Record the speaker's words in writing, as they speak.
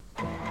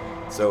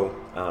So,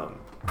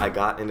 I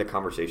got into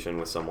conversation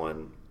with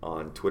someone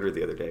on Twitter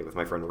the other day with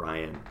my friend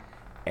Ryan,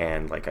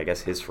 and like I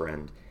guess his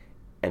friend,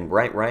 and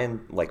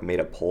Ryan like made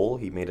a poll.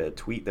 He made a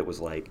tweet that was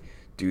like,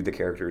 "Do the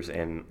characters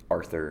in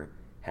Arthur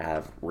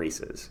have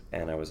races?"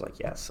 And I was like,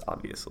 "Yes,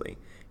 obviously."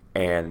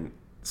 And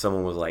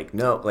someone was like,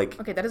 "No, like."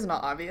 Okay, that is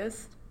not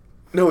obvious.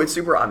 No, it's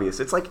super obvious.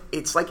 It's like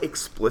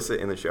explicit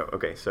in the show.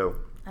 Okay, so.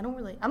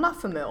 I'm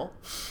not familiar.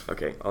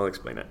 Okay, I'll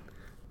explain it.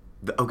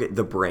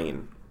 The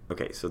brain.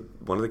 Okay, so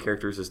one of the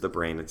characters is the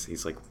brain.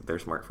 He's like their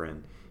smart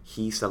friend.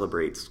 He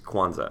celebrates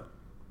Kwanzaa,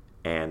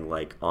 and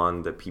like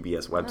on the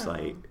PBS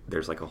website,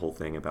 there's like a whole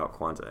thing about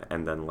Kwanzaa.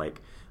 And then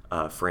like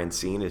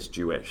Francine is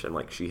Jewish, and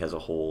like she has a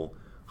whole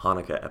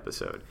Hanukkah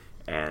episode.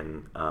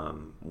 And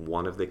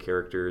one of the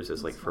characters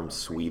is like from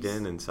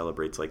Sweden and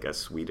celebrates like a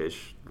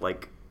Swedish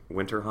like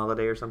winter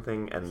holiday or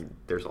something. And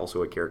there's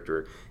also a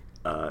character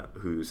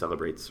who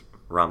celebrates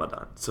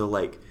Ramadan. So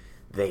like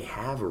they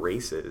have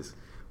races,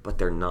 but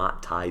they're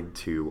not tied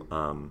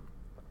to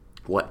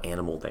what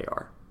animal they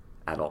are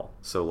at all.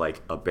 So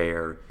like a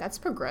bear. That's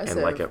progressive.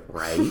 And like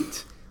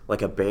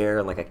like a bear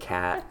and like a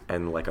cat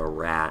and like a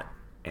rat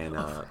and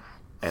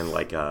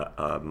like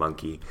a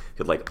monkey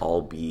could like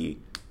all be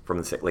from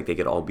the same, like they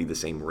could all be the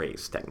same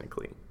race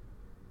technically.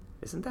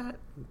 Isn't that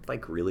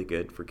like really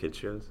good for kids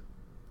shows?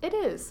 It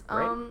is.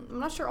 Right? I'm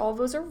not sure all of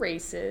those are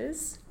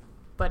races,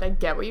 but I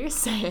get what you're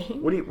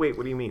saying. What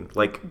do you mean?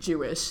 Like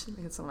Jewish? I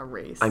think it's not a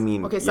race. I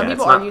mean, okay. Some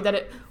people argue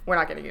that we're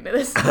not getting into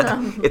this.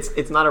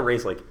 It's not a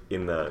race like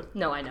in the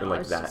no, I know. in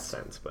like that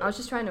sense, but I was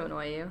just trying to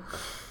annoy you.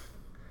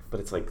 But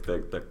it's like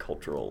the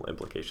cultural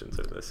implications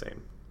are the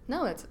same.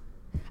 No, it's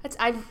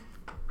I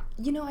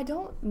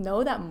don't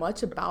know that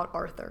much about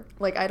Arthur.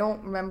 Like I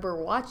don't remember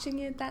watching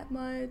it that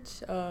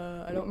much.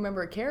 I don't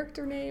remember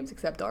character names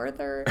except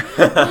Arthur.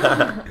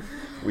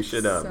 We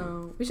should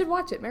we should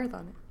watch it,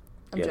 marathon it.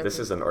 I'm joking. This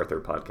is an Arthur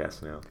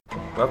podcast now.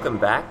 Welcome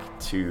back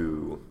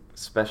to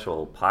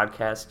Special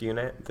Podcast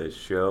Unit, the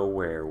show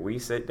where we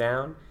sit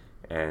down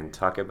and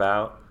talk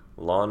about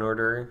Law &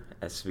 Order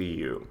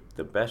SVU,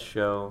 the best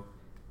show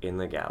in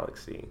the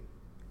galaxy.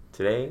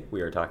 Today we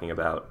are talking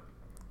about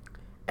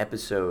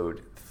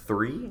episode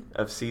 3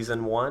 of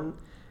season 1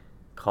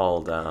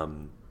 called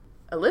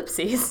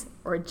Ellipses,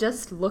 or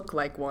Just Look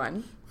Like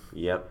One.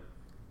 Yep.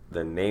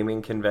 The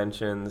naming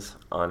conventions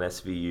on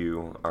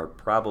SVU are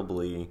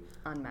probably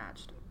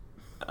unmatched.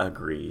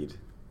 Agreed.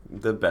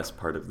 The best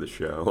part of the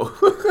show.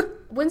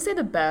 Wouldn't say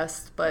the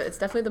best, but it's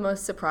definitely the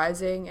most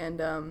surprising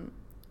and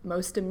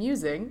most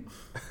amusing.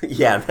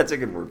 Yeah, that's a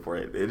good word for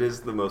it. It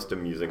is the most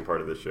amusing part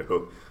of the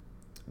show.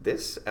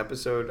 This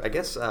episode, I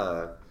guess,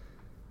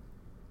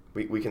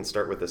 we can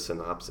start with a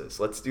synopsis.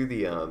 Let's do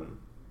the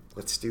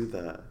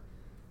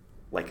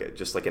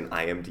just like an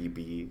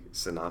IMDb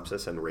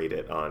synopsis and rate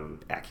it on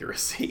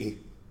accuracy.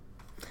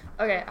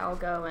 Okay, I'll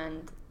go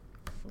and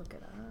look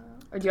it up.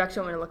 Or do you actually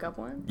want me to look up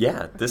one?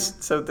 Yeah,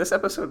 this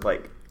episode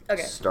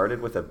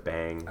started with a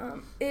bang.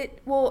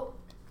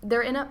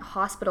 They're in a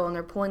hospital and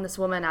they're pulling this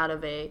woman out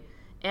of a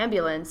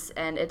ambulance,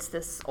 and it's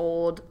this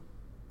old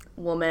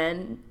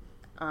woman.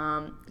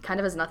 Kind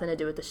of has nothing to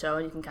do with the show,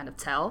 and you can kind of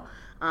tell.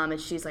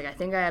 And she's like, I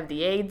think I have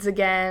the AIDS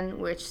again,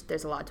 which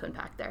there's a lot to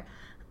unpack there.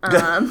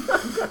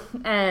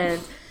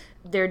 And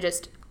they're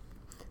just,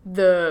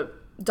 the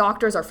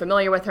doctors are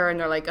familiar with her, and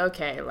they're like,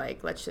 okay,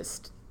 like, let's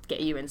just get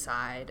you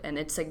inside. And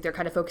it's like they're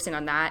kind of focusing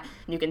on that,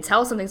 and you can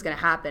tell something's going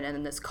to happen, and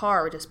then this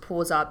car just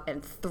pulls up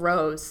and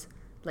throws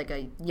like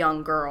a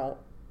young girl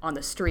on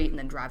the street and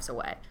then drives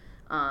away.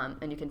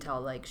 And you can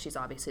tell like she's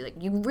obviously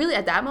like, you really,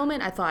 at that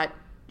moment I thought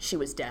she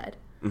was dead.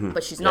 Mm-hmm.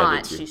 But she's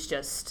not. She's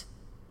just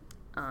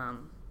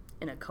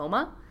in a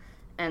coma.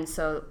 And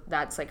so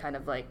that's like kind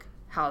of like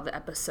how the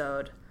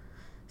episode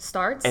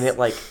starts. And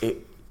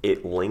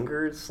it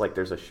lingers, like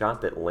there's a shot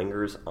that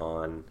lingers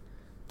on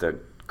the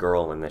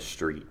girl in the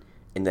street,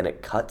 and then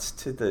it cuts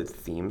to the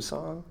theme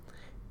song.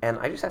 And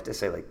I just have to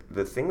say, like,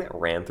 the thing that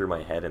ran through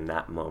my head in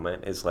that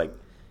moment is like,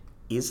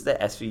 is the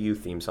SVU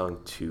theme song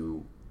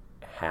too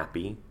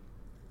happy?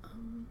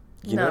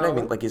 You know what I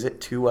mean? Like, is it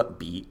too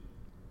upbeat?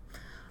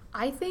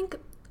 I think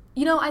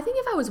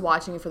if I was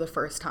watching it for the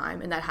first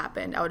time and that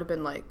happened, I would have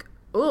been like,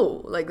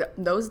 ooh, like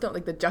those don't,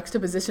 like the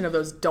juxtaposition of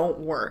those don't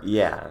work.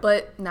 Yeah.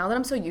 But now that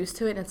I'm so used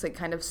to it and it's like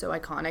kind of so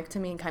iconic to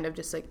me and kind of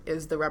just like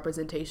is the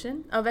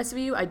representation of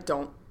SVU, I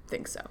don't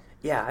think so.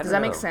 Yeah, Does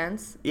that make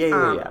sense?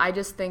 Yeah. I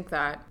just think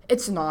that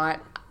it's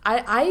not.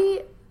 I'm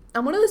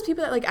one of those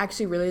people that like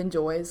actually really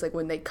enjoys like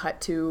when they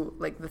cut to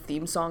like the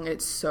theme song and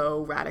it's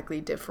so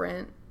radically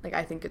different. Like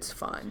I think it's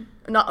fun.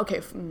 Not okay.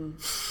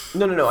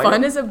 No.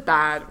 Fun is a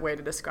bad way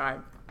to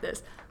describe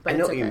this. But I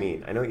know what you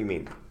mean.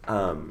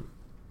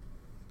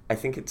 I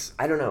think it's,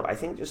 I don't know. I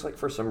think just like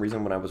for some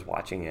reason when I was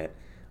watching it,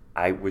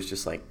 I was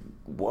just like,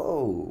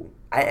 whoa.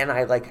 I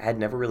had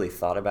never really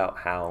thought about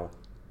how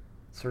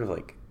sort of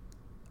like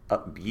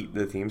upbeat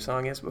the theme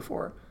song is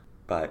before.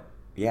 But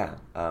yeah,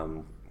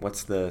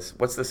 what's the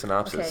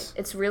synopsis? Okay,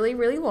 it's really,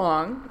 really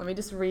long. Let me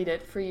just read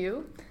it for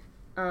you.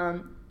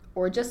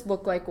 Or Just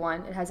Look Like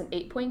One. It has an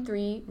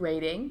 8.3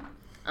 rating.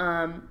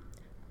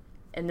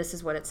 And this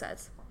is what it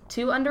says.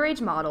 2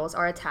 underage models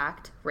are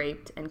attacked,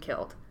 raped, and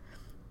killed.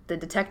 The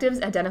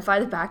detectives identify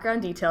the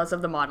background details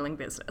of the modeling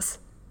business.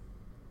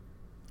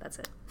 That's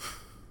it.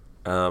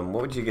 What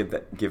would you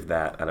give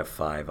that out of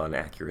 5 on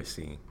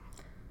accuracy?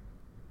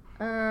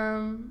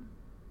 I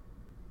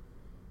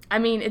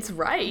mean, it's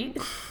right.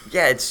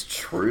 Yeah, it's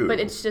true. But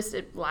it's just,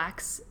 it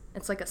lacks,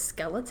 it's like a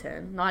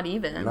skeleton. Not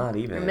even. Not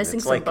even. You're missing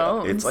it's some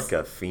bones. It's like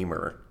a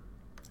femur.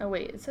 Oh,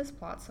 wait, it says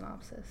plot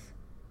synopsis.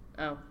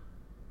 Oh,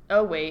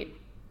 wait.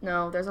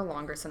 No, there's a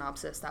longer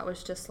synopsis. That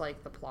was just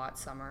like the plot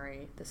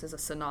summary. This is a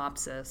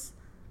synopsis.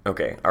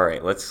 Okay, all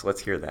right,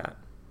 let's hear that.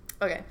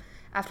 Okay.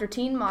 After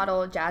teen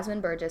model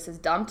Jasmine Burgess is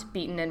dumped,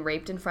 beaten, and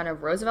raped in front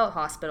of Roosevelt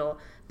Hospital,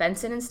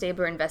 Benson and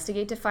Stabler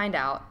investigate to find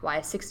out why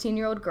a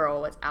 16-year-old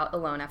girl was out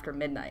alone after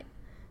midnight.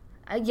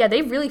 Yeah,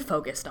 they really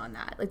focused on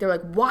that. Like, they're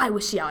like, why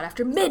was she out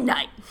after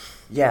midnight?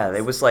 Yeah,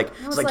 it was like,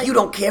 you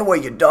don't care where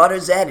your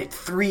daughter's at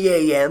 3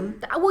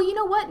 a.m.? Well, you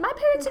know what? My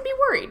parents would be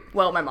worried.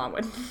 Well, my mom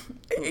would.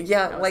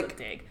 Yeah, that was like, a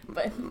dig,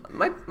 but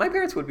my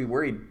parents would be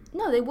worried.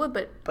 No, they would,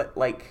 but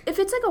like, if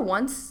it's like a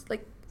once,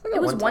 like, like it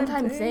a was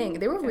one-time one-time thing.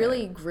 They were Yeah.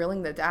 really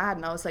grilling the dad,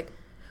 and I was like,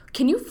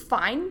 can you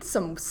find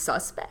some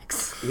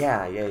suspects?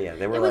 Yeah.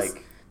 They were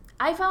like...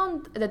 I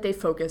found that they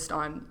focused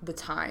on the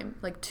time,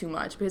 like, too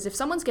much. Because if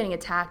someone's getting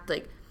attacked,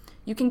 like,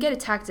 you can get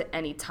attacked at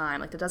any time.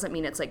 Like, that doesn't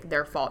mean it's, like,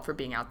 their fault for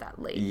being out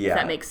that late. Yeah, if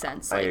that makes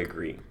sense. Like, I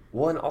agree.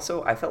 Well, and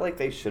also, I felt like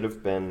they should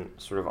have been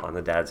sort of on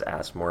the dad's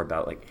ass more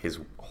about, like, his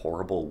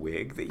horrible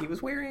wig that he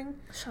was wearing.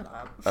 Shut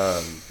up.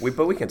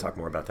 But we can talk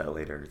more about that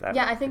later. That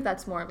Yeah, I think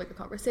that's more of, like, a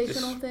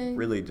conversational just thing.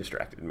 really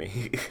distracted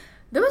me.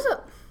 There was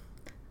a...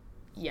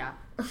 Yeah.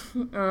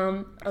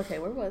 Okay,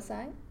 where was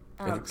I?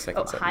 I think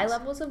second High sentence.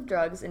 levels of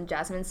drugs in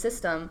Jasmine's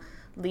system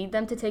lead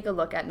them to take a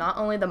look at not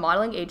only the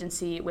modeling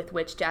agency with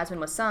which Jasmine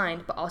was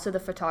signed, but also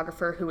the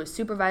photographer who was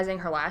supervising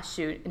her last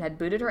shoot and had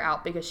booted her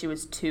out because she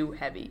was too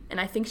heavy.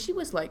 And I think she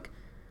was like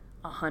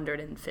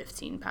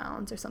 115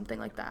 pounds or something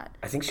like that.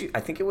 I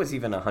think it was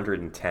even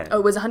 110. Oh,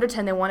 it was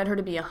 110. They wanted her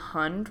to be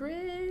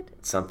 100?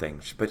 Something.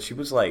 But she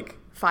was like...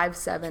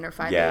 5'7" or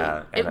 5'8".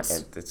 Yeah. And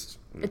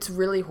It's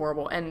really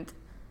horrible. And,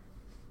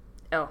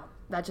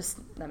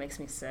 that makes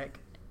me sick.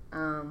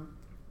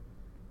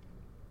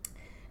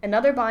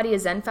 Another body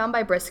is then found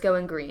by Briscoe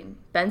and Green.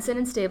 Benson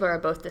and Stabler are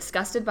both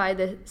disgusted by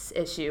this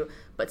issue,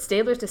 but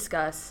Stabler's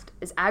disgust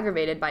is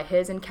aggravated by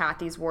his and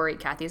Kathy's worry.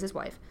 Kathy is his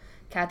wife.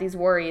 Kathy's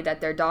worry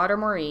that their daughter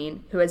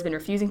Maureen, who has been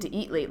refusing to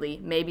eat lately,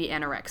 may be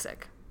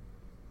anorexic.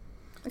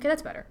 Okay,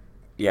 that's better.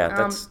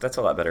 Yeah, that's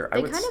a lot better.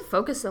 They kind of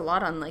focus a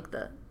lot on like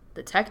the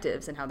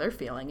detectives and how they're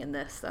feeling in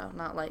this, though,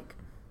 not like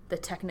the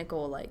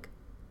technical like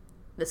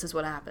this is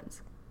what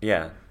happens.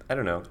 Yeah, I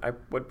don't know. I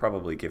would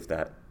probably give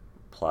that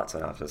plot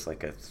synopsis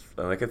like a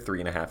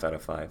 3.5 out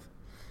of 5,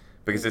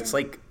 because it's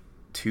like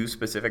too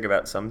specific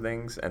about some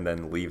things and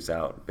then leaves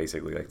out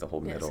basically like the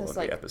whole middle of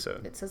the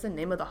episode. It says the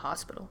name of the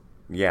hospital.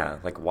 Yeah,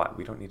 like what?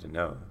 We don't need to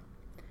know.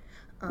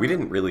 We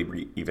didn't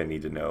really even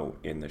need to know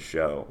in the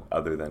show,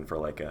 other than for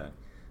like a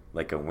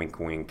wink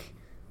wink,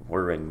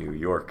 we're in New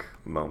York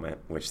moment,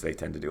 which they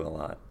tend to do a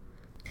lot.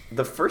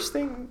 The first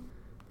thing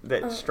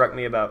that struck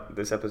me about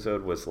this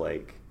episode was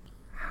like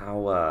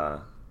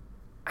how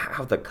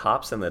the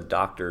cops and the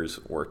doctors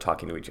were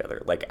talking to each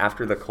other. Like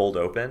after the cold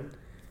open,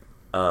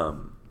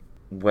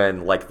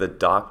 when like the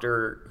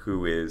doctor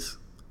who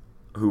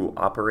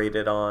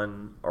operated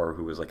on, or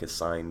who was like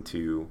assigned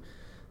to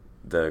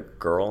the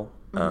girl,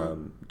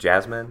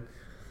 Jasmine,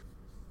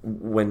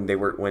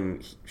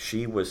 when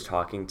she was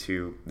talking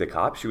to the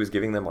cops, she was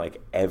giving them like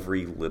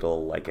every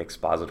little like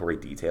expository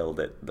detail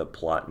that the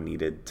plot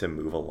needed to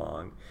move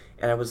along.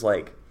 And I was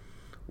like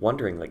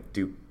wondering, like,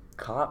 do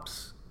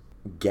cops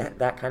get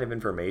that kind of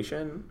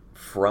information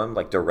from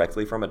like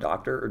directly from a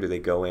doctor, or do they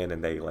go in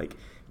and they like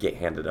get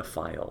handed a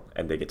file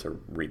and they get to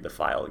read the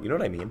file? You know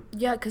what I mean?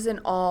 Yeah, because in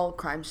all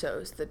crime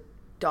shows, the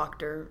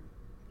doctor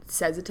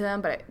says it to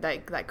them, but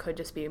that could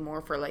just be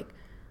more for like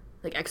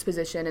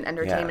exposition and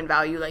entertainment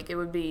value. Like, it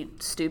would be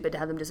stupid to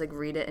have them just like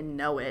read it and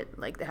know it.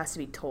 Like, it has to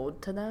be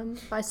told to them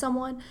by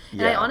someone.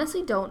 And I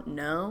honestly don't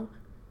know.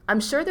 I'm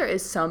sure there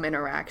is some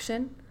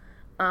interaction,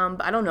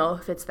 but I don't know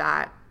if it's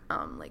that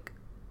like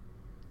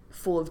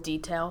full of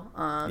detail.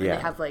 And they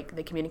have like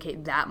they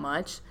communicate that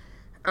much.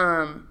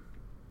 And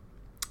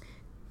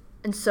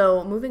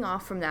so moving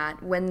off from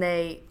that, when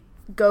they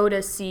go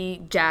to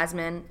see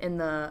Jasmine in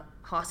the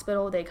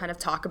hospital, they kind of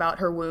talk about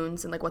her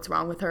wounds and like what's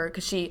wrong with her,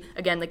 because she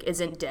again like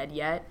isn't dead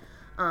yet.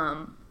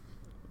 That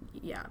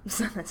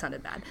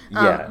sounded bad.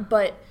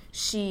 But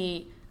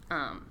she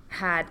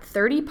had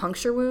 30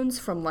 puncture wounds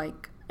from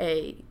like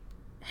a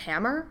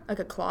hammer, like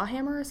a claw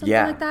hammer or something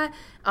like that,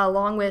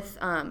 along with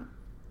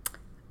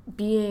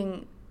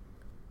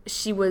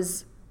she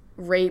was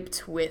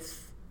raped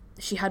with,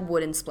 she had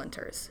wooden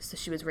splinters, so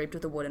she was raped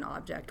with a wooden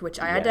object, which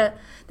I had to,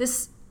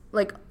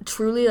 like,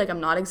 truly, like,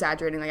 I'm not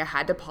exaggerating, like, I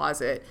had to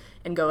pause it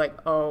and go, like,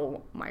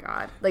 oh my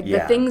god, like,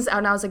 the things,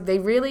 and I was like, they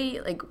really,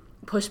 like,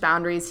 push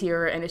boundaries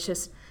here, and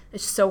it's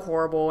so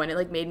horrible, and it,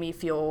 like, made me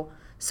feel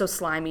so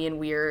slimy and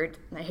weird,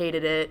 and I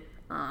hated it.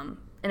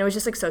 and it was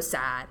just like so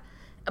sad.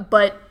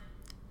 But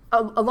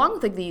along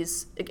with like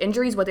these like,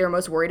 injuries, what they were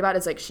most worried about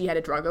is like she had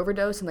a drug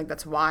overdose, and like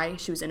that's why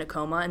she was in a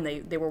coma, and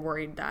they were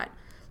worried that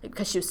like,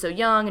 because she was so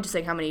young and just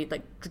like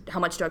how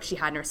much drugs she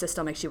had in her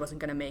system, like she wasn't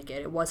gonna make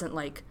it. It wasn't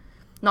like,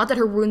 not that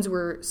her wounds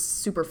were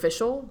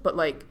superficial, but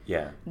like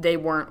they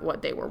weren't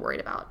what they were worried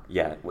about.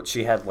 Yeah,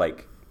 she had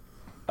like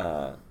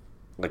a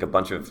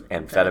bunch of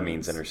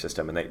amphetamines in her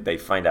system, and they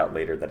find out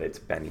later that it's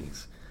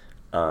Benny's.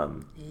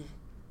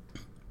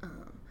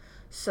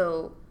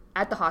 So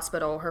at the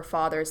hospital, her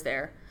father's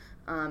there,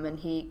 and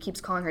he keeps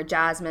calling her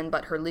Jasmine,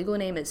 but her legal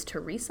name is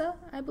Teresa,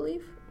 I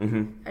believe.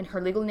 Mm-hmm. And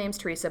her legal name's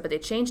Teresa, but they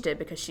changed it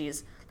because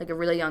she's like a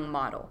really young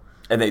model.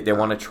 And they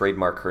want to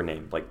trademark her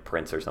name, like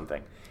Prince or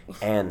something.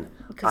 And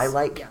I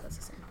like, yeah, that's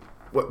the same.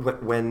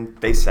 When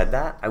they said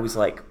that, I was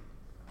like,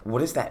 what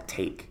does that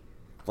take?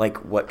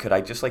 Like, what, could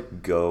I just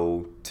like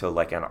go to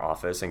like an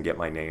office and get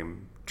my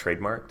name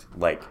trademarked?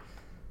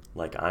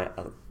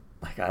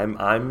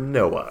 I'm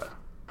Noah.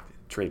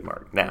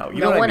 Trademark now. You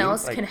know no what one I mean?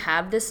 else can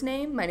have this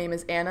name. My name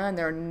is Anna, and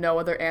there are no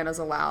other Annas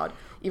allowed,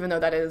 even though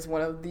that is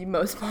one of the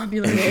most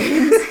popular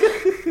names.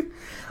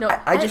 No,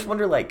 I just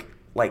wonder, like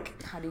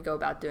how do you go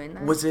about doing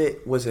that? Was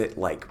it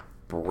like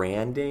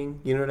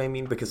branding? You know what I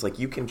mean? Because like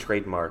you can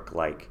trademark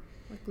like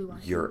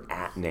your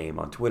 @name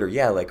on Twitter,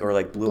 yeah, like, or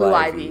like Blue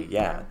Ivy,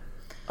 yeah.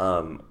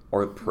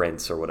 Or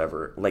Prince or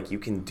whatever. Like you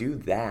can do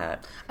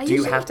that. Do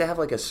you have to have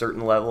like a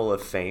certain level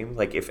of fame?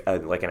 Like if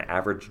like an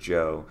average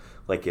Joe,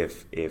 like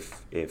if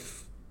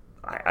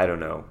I don't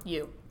know.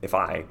 If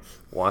I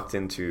walked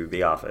into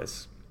the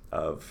office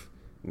of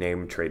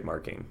name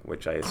trademarking,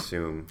 which I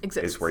assume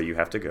is where you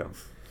have to go.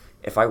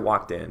 If I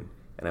walked in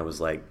and I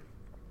was like,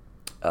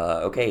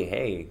 okay,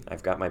 hey,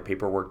 I've got my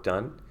paperwork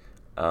done.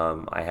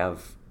 I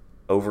have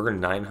over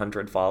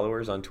 900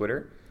 followers on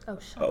Twitter.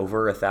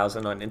 Over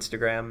 1,000 on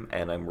Instagram,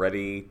 and I'm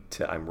ready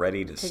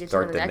to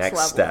start the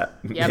next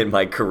step in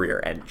my career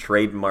and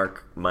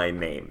trademark my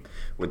name.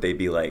 Would they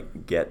be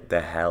like, get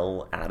the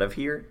hell out of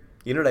here?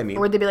 You know what I mean?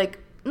 Or would they be like,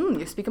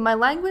 you're speaking my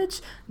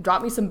language?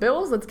 Drop me some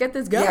bills. Let's get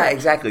this going. Yeah,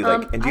 exactly.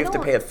 Like, and do you have to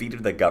pay a fee to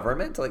the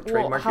government to like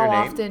trademark your name?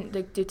 How often do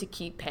you have to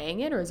keep paying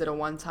it, or is it a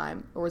one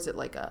time, or is it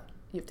like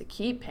you have to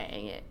keep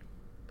paying it?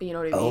 You know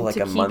what I mean? Like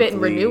to a keep monthly... it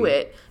and renew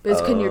it.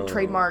 Because can your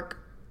trademark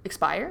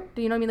expire?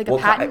 Do you know what I mean? Like a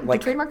patent? Do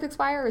trademarks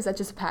expire, or is that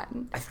just a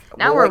patent?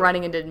 Now we're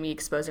running into me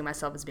exposing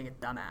myself as being a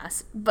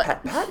dumbass.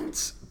 But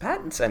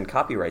patents and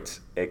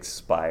copyrights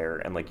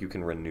expire, and like you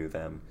can renew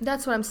them.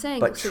 That's what I'm saying.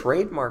 But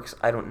trademarks,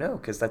 I don't know,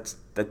 because that's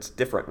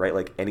different, right?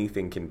 Like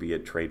anything can be a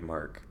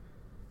trademark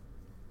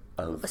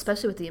of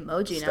especially with the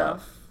emoji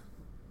stuff.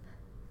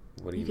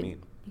 Now. What do you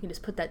mean? You can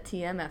just put that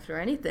TM after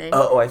anything.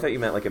 Oh, I thought you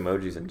meant like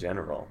emojis in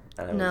general.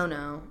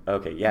 No.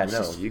 Okay, yeah,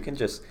 no, you can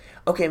just...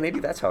 Okay, maybe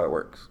that's how it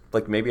works.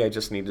 Like, maybe I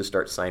just need to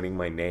start signing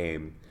my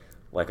name,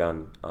 like,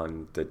 on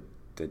the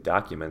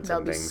documents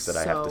and things that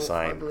I have to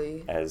sign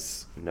ugly.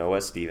 As Noah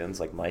Stevens,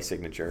 like my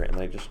signature, and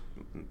then I just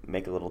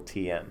make a little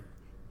TM.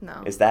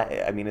 No. Is that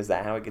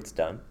how it gets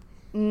done?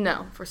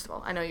 No, first of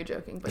all. I know you're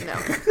joking, but no.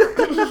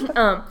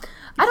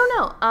 I don't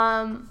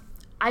know.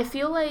 I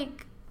feel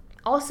like...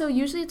 Also,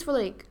 usually it's for,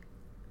 like...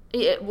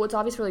 it's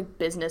obvious for like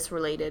business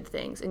related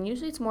things, and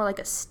usually it's more like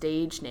a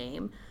stage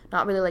name,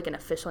 not really like an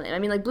official name. I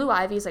mean, like Blue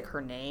Ivy is like her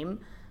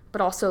name,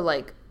 but also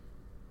like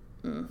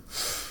you know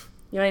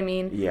what I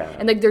mean? Yeah.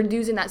 And like they're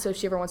using that so if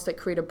she ever wants to like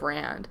create a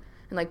brand,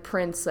 and like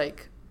Prince,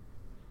 like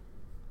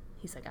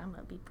he's like, I'm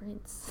gonna be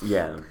Prince.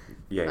 Yeah.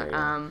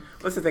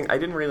 That's the thing. I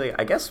didn't really,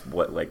 I guess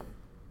what like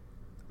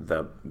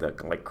the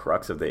like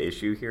crux of the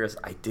issue here is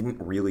I didn't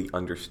really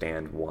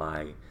understand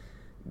why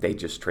they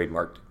just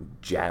trademarked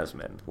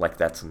Jasmine. Like,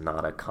 that's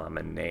not a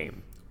common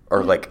name.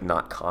 Or, like,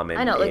 not common.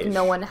 I know, like,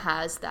 no one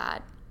has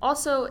that.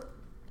 Also,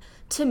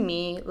 to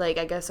me, like,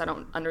 I guess I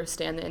don't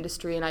understand the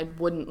industry, and I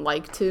wouldn't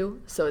like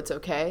to, so it's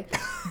okay.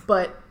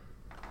 But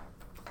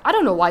I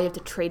don't know why you have to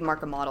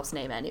trademark a model's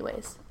name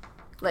anyways.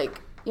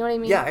 Like, you know what I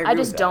mean? Yeah, I agree I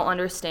just with don't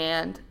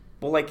understand.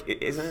 Well, like,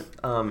 isn't it...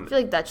 I feel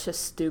like that's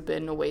just stupid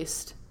and a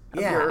waste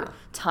of your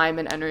time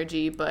and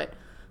energy, but...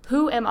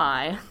 Who am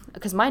I?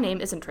 Because my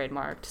name isn't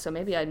trademarked, so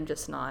maybe I'm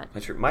just not.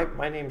 That's true.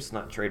 My name's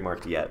not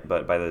trademarked yet,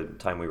 but by the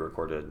time we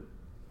record an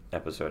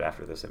episode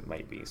after this, it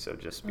might be. So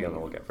just be on the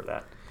lookout for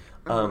that.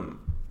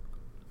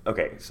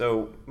 Okay,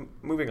 so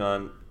moving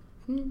on.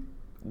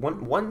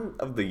 One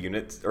of the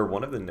units, or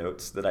one of the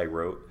notes that I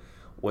wrote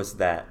was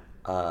that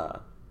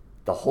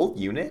the whole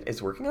unit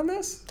is working on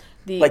this.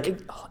 The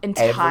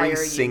entire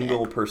every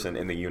single person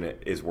in the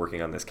unit is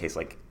working on this case.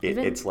 Like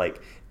it's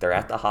like they're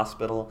at the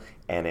hospital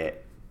and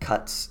it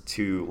cuts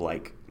to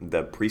like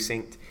the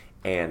precinct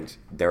and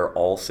they're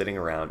all sitting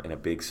around in a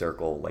big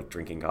circle, like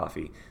drinking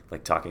coffee,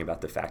 like talking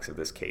about the facts of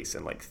this case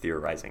and like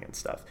theorizing and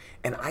stuff.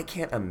 And I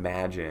can't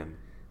imagine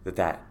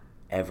that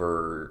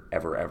ever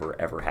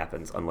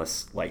happens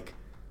unless like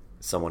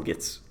someone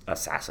gets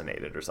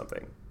assassinated or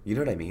something. You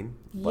know what I mean?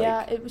 Yeah,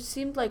 like, it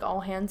seemed like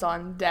all hands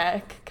on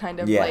deck kind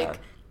of like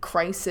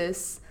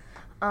crisis.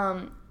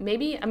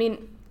 Maybe, I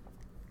mean,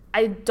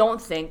 I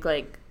don't think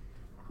like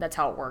that's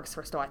how it works.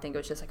 First of all, I think it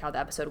was just like how the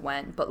episode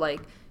went, but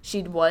like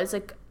she was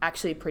like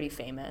actually pretty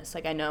famous.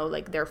 Like I know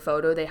like their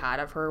photo they had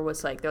of her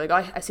was like they're like,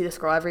 oh, I see this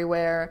girl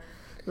everywhere.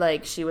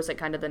 Like she was like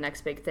kind of the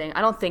next big thing.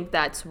 I don't think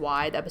that's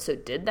why the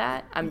episode did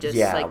that. I'm just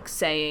like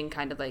saying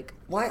kind of like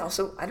why.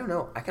 Also, I don't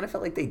know. I kind of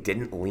felt like they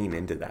didn't lean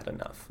into that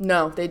enough.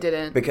 No, they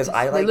didn't, because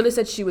they literally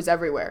said she was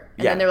everywhere,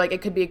 and then they're like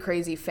it could be a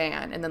crazy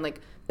fan, and then like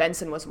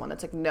Benson was one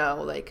that's like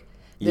no, like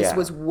this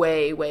was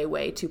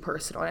way too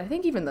personal. And I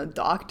think even the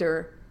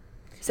doctor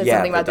said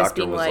something about this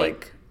being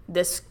like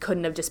this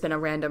couldn't have just been a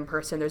random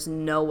person. There's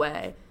no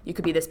way you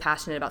could be this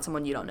passionate about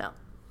someone you don't know.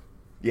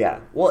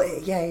 Yeah. Well,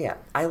 yeah.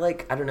 I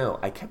don't know.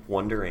 I kept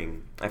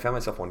wondering. I found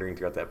myself wondering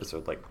throughout the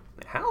episode, like,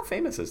 how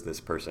famous is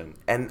this person?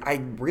 And I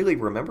really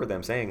remember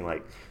them saying,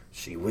 like,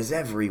 she was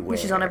everywhere.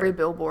 She's on every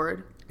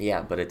billboard.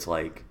 Yeah, but it's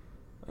like,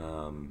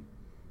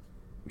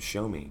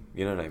 show me.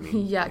 You know what I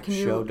mean? Yeah. Like,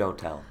 show, don't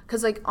tell.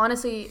 Because, like,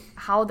 honestly,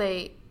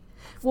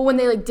 when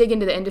they, like, dig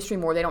into the industry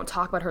more, they don't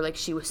talk about her like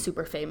she was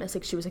super famous.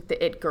 Like, she was, like,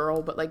 the it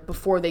girl. But, like,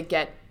 before they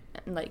get,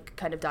 like,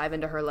 kind of dive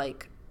into her,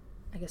 like,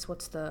 I guess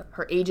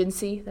her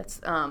agency, that's,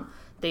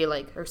 they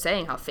like are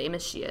saying how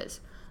famous she is.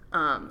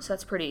 So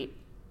that's it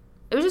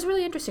was just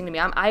really interesting to me.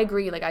 I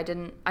agree. Like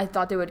I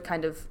thought they would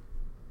kind of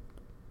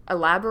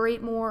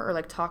elaborate more or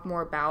like talk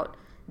more about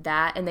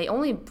that. And they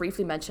only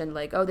briefly mentioned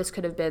like, oh, this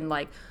could have been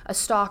like a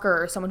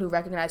stalker or someone who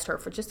recognized her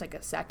for just like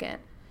a second.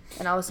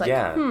 And I was like,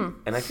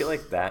 And I feel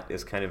like that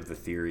is kind of the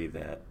theory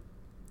that,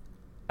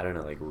 I don't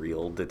know, like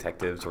real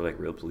detectives or like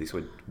real police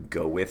would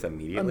go with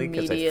immediately.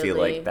 Because I feel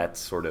like that's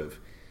sort of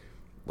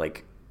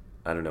like,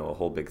 I don't know, a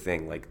whole big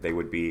thing. Like they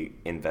would be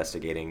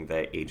investigating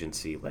the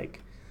agency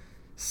like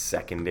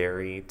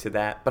secondary to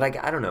that. But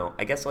I don't know.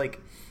 I guess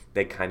like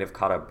they kind of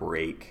caught a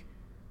break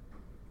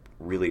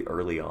really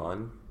early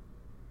on.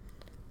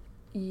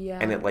 Yeah.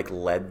 And it like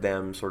led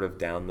them sort of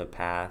down the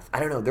path. I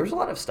don't know. There's a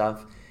lot of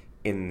stuff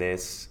in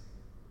this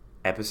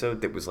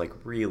episode that was like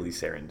really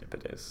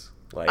serendipitous.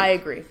 Like I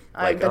agree.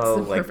 Like that's the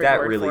like perfect that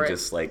word really for it.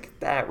 just like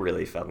that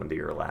really fell into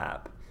your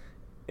lap.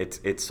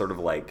 It's sort of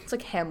like it's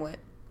like Hamlet.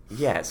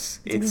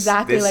 Yes, it's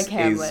exactly like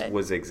Hamlet.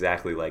 Was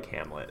exactly like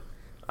Hamlet.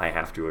 I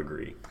have to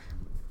agree.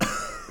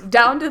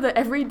 Down to the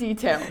every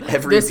detail.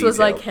 This was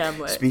like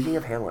Hamlet. Speaking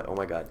of Hamlet, oh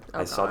my god,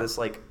 I saw this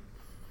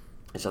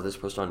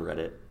post on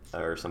Reddit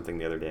or something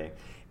the other day,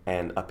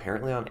 and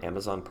apparently on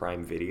Amazon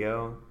Prime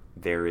Video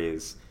there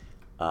is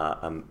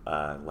like you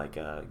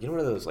know one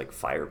of those like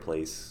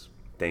fireplace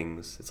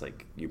things. It's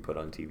like you put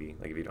on TV,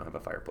 like if you don't have a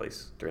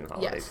fireplace during the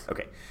holidays. Yes.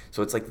 Okay,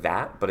 so it's like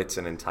that, but it's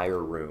an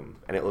entire room,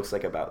 and it looks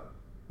like about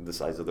the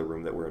size of the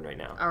room that we're in right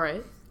now. All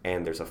right.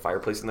 And there's a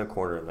fireplace in the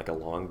corner and like a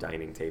long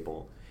dining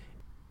table.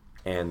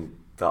 And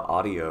the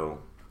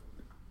audio,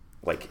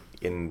 like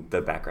in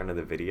the background of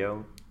the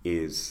video,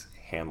 is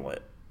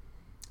Hamlet.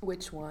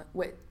 Which one?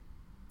 Wait.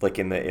 Like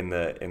in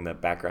the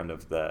background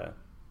of the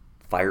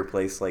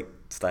fireplace like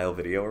style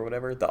video or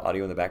whatever, the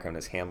audio in the background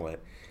is Hamlet.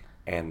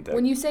 And the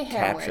when you say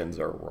Hamlet, captions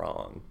are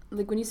wrong.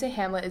 Like when you say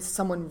Hamlet, is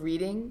someone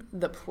reading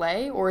the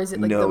play or is it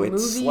like no, the movie? No,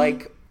 it's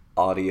like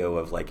audio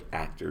of like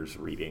actors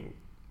reading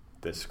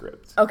the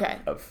script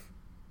of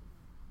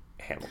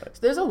Hamlet.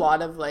 So there's a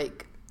lot of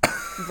like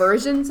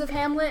versions of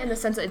Hamlet in the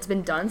sense that it's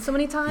been done so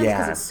many times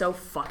because it's so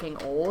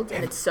fucking old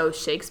and it's so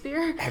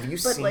Shakespeare. Have you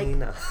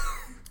seen? Like,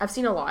 I've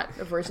seen a lot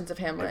of versions of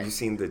Hamlet. Have you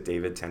seen the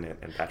David Tennant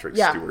and Patrick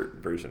Stewart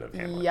version of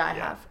Hamlet? Yeah, I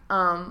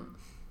have.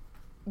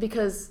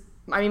 Because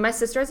I mean, my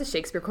sister has a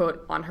Shakespeare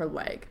quote on her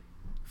leg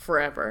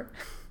forever.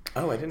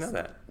 Oh, I didn't know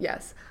that.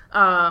 Yes.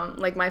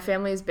 Like my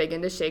family is big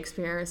into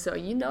Shakespeare, so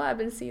I've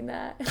been seeing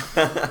that.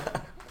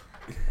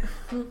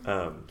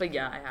 But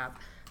yeah, I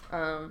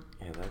have.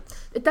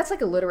 That's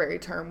like a literary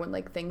term when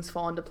like things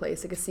fall into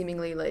place, like a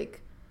seemingly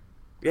like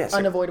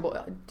unavoidable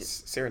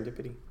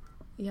serendipity.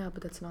 Yeah,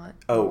 but that's not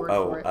the word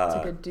for it. It's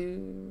like a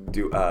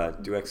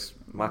do ex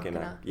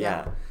machina.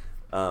 Yeah.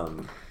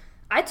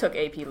 I took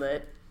AP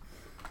Lit.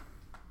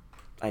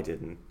 I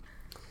didn't.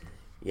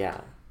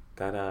 Yeah,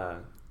 that.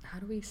 How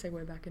do we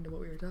segue back into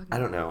what we were talking about? I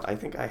don't know. I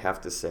think I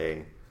have to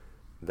say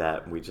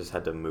that we just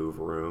had to move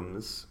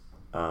rooms.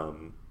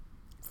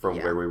 From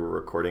where we were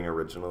recording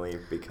originally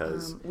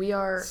because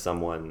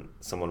someone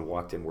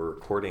walked in. We're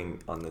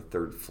recording on the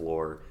 3rd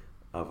floor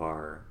of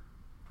our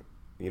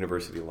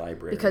university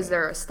library because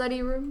there are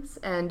study rooms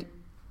and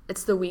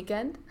it's the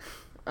weekend.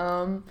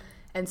 And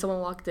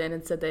someone walked in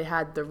and said they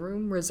had the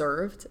room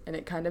reserved, and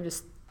it kind of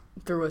just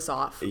threw us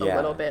off a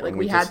little bit. Like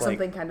we had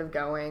something kind of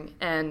going,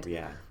 and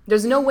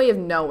there's no way of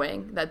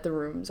knowing that the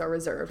rooms are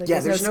reserved.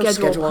 Like, there's no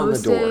schedule on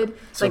the door.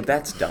 So like,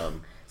 that's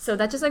dumb. So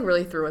that just like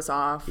really threw us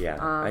off.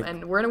 Yeah.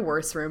 And we're in a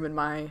worse room in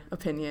my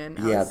opinion.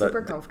 I was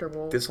super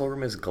comfortable. This whole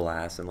room is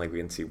glass and like we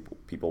can see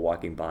people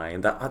walking by.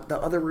 And the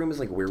other room is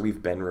like where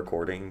we've been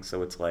recording.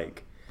 So it's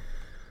like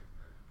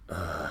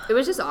it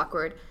was just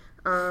awkward.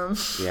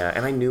 Yeah,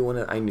 and I knew one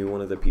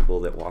of the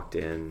people that walked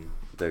in.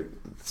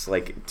 It's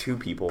like 2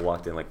 people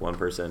walked in. Like one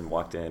person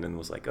walked in and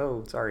was like,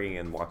 "Oh, sorry,"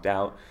 and walked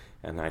out.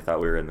 And I thought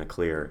we were in the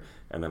clear.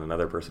 And then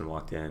another person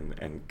walked in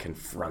and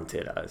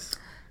confronted us.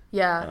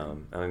 Yeah.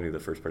 And I knew the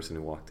first person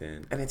who walked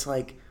in. And it's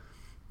like,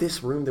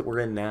 this room that we're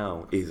in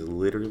now is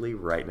literally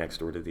right next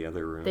door to the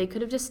other room. They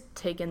could have just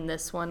taken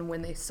this one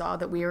when they saw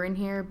that we were in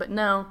here, but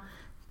no.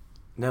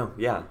 No,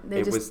 yeah.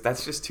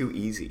 That's just too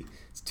easy.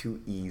 It's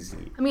too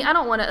easy. I mean, I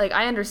don't want to, like,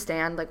 I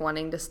understand, like,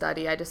 wanting to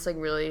study. I just, like,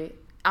 really,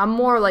 I'm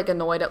more, like,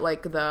 annoyed at,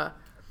 like, the,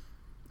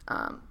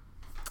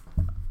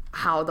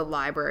 how the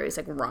library is,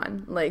 like,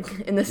 run. Like,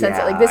 in the sense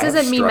that, like, this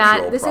isn't me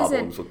mad. This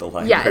isn't, with the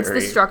library. Yeah, it's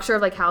the structure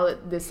of, like, how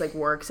this, like,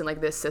 works and,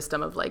 like, this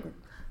system of, like,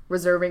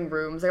 reserving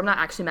rooms. Like, I'm not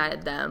actually mad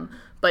at them,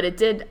 but it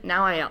did,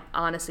 now I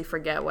honestly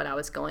forget what I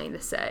was going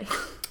to say.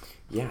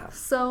 Yeah.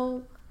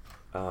 So,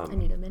 I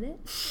need a minute.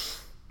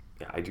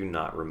 Yeah, I do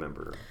not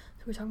remember.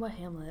 We're talking about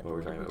Hamlet. What were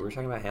we talking about? We were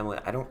talking about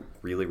Hamlet. I don't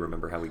really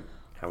remember how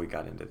we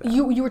got into that.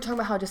 You were talking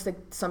about how just, like,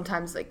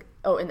 sometimes, like,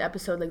 in the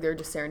episode, like, they're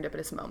just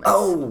serendipitous moments.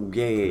 Oh,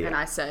 yeah. And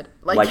I said,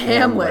 like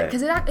Hamlet.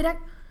 Because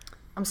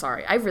I'm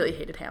sorry, I really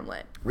hated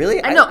Hamlet.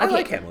 Really? I know. I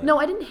like Hamlet. No,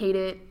 I didn't hate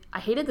it. I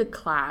hated the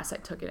class I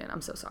took it in.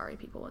 I'm so sorry,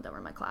 people that were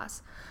in my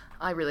class.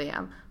 I really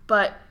am.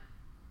 But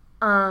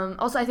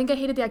also, I think I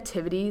hated the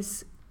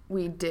activities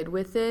we did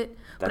with it.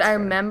 But I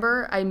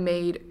remember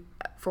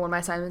for one of my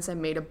assignments, I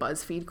made a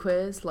BuzzFeed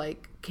quiz.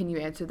 Like, can you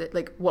answer that?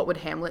 Like, what would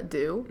Hamlet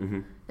do? Mm-hmm.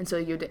 And so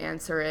you had to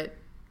answer it,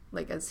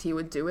 like, as he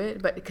would do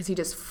it. But because he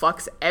just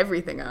fucks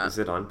everything up. Is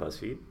it on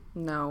BuzzFeed?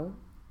 No.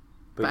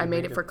 But I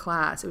made it for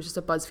class. It was just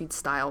a BuzzFeed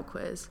style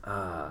quiz.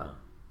 Ah.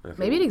 Okay.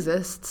 Maybe it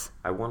exists.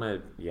 I want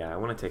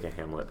to take a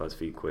Hamlet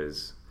BuzzFeed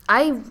quiz.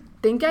 I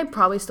think I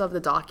probably still have the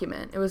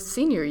document. It was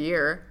senior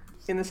year.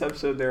 In this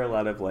episode, there are a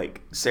lot of,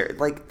 like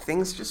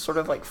things just sort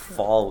of, like,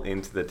 fall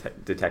into the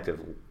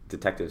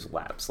detectives'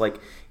 laps. Like,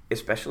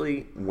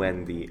 especially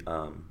when the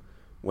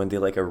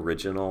like,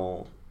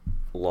 original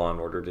Law and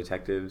Order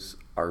detectives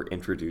are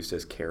introduced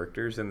as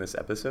characters in this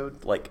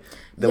episode. Like,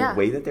 the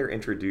way that they're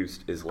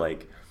introduced is,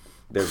 like,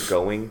 they're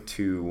going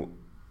to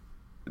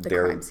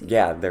crime scene.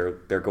 Yeah, they're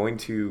going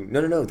to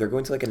they're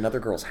going to, like, another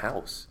girl's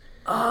house.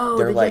 Oh,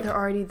 they're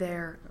already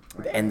there.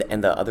 Right.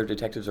 And the other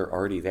detectives are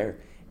already there.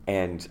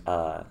 And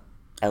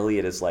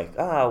Elliot is like,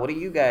 what are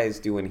you guys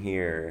doing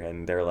here?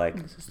 And they're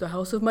like, this is the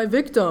house of my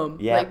victim.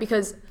 Yeah. Like,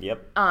 because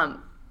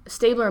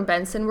Stabler and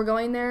Benson were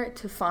going there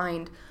to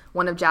find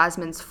one of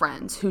Jasmine's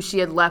friends who she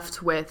had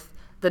left with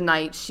the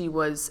night she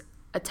was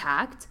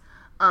attacked.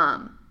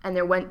 And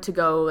they went to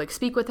go, like,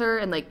 speak with her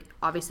and, like,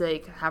 obviously,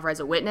 like, have her as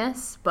a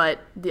witness. But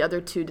the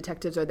other two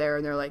detectives are there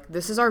and they're like,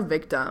 this is our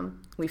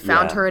victim. We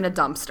found her in a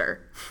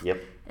dumpster.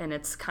 Yep. And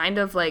it's kind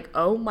of like,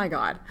 oh my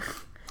God.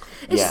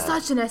 It's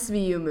such an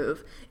SVU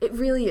move. It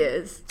really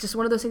is. Just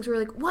one of those things where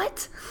you're like,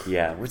 what?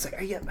 Yeah. Where it's like,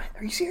 are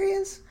you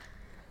serious?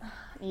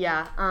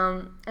 Yeah.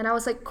 And I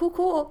was like,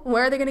 cool.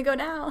 Where are they going to go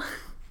now?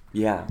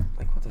 Yeah.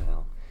 Like, what the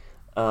hell?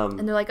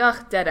 And they're like,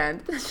 ugh, dead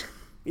end.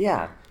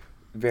 Yeah.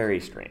 Very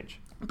strange.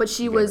 But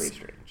she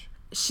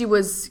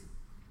was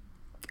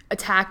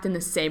attacked in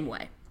the same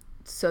way.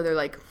 So they're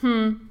like,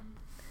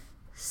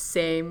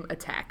 same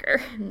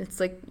attacker. And it's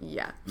like,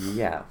 yeah.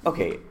 Yeah.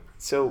 Okay.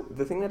 So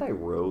the thing that I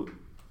wrote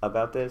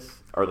about this,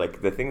 or,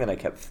 like, the thing that I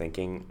kept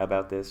thinking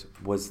about this,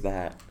 was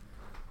that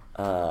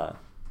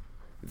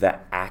the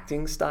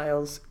acting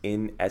styles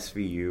in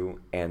SVU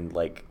and,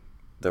 like,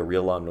 the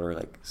real Law and Order are,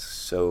 like,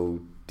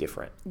 so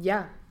different.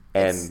 Yeah.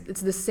 And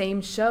it's the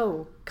same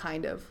show,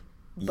 kind of.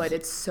 But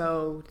it's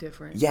so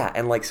different. Yeah,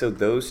 and, like, so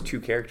those two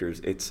characters,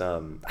 it's I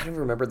don't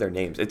remember their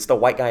names. It's the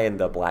white guy and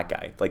the black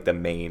guy, like, the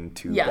main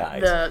two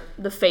guys. Yeah,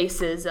 the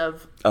faces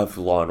of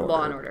Law and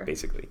Order,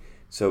 basically.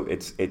 So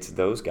it's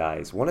those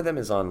guys. One of them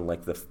is on,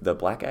 like, the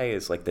black guy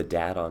is, like, the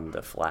dad on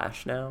The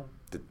Flash now.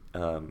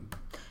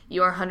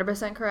 You are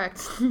 100%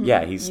 correct.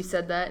 Yeah, you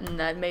said that, and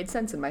that made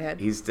sense in my head.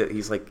 He's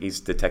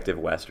Detective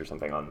West or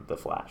something on The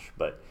Flash.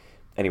 But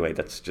anyway,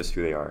 that's just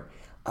who they are.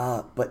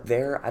 But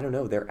I don't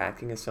know, their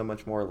acting is so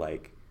much more,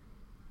 like,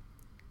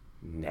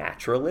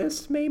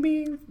 naturalist,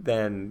 maybe,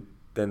 than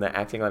the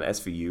acting on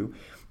SVU.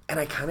 And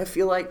I kind of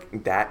feel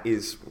like that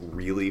is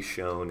really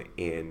shown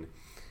in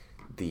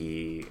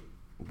the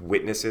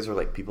witnesses or,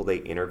 like, people they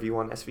interview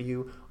on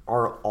SVU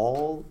are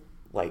all,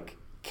 like,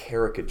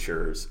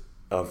 caricatures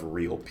of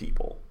real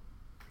people.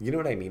 You know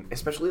what I mean?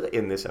 Especially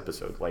in this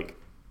episode, like,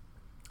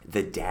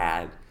 the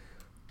dad,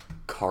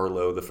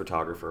 Carlo, the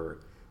photographer,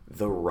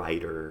 the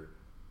writer,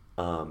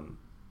 and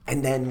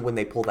then when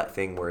they pull that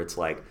thing where it's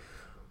like,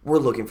 we're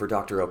looking for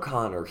Dr.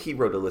 O'Connor, he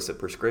wrote illicit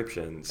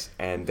prescriptions,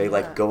 and they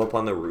like go up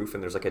on the roof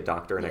and there's like a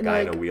doctor and a guy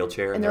in a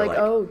wheelchair, and they're like,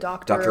 oh,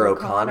 Dr.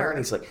 O'Connor. And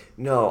he's like,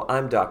 no,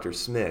 I'm Dr.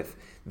 Smith,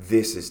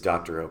 this is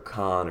Dr.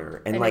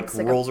 O'Connor, and like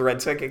rolls around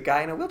to like a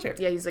guy in a wheelchair.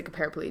 Yeah, he's like a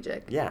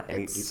paraplegic. Yeah,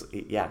 and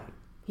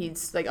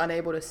he's like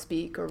unable to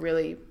speak or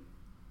really.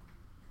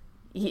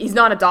 He's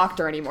not a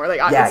doctor anymore.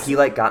 Like he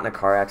like got in a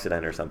car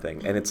accident or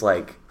something, and it's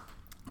like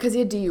because he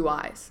had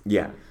DUIs.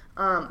 Yeah.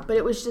 But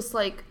it was just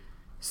like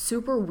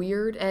super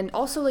weird, and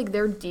also like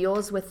their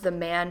deals with the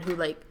man who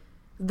like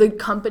the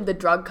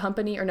drug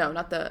company, or no,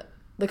 not the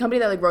company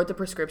that like wrote the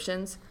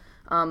prescriptions.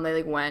 They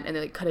like went and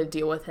they like cut a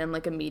deal with him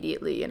like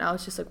immediately, and I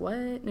was just like, what?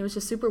 And it was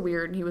just super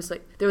weird. And he was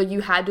like, they were like,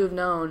 you had to have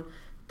known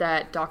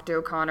that Dr.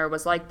 O'Connor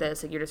was like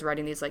this, like you're just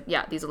writing these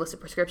these illicit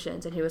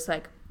prescriptions, and he was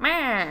like,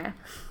 meh.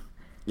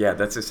 Yeah,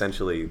 that's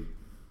essentially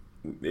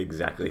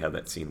exactly how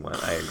that scene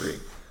went. I agree.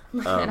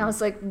 And I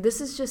was like,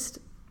 this is just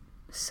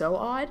so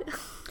odd.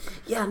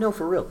 Yeah, no,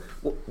 for real.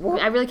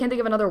 I really can't think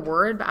of another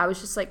word, but I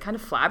was just like kind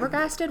of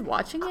flabbergasted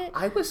watching it.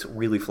 I was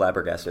really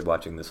flabbergasted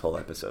watching this whole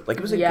episode. Like,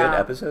 it was a good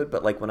episode,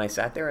 but like when I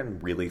sat there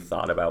and really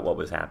thought about what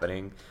was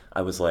happening,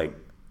 I was like,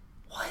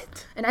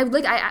 what? And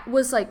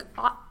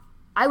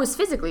I was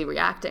physically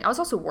reacting. I was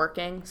also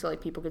working, so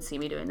like people could see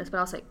me doing this, but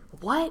I was like,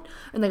 what?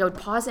 And like I would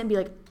pause it and be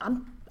like,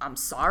 I'm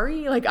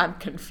sorry, like I'm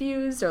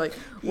confused, or like,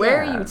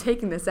 where are you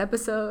taking this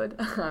episode?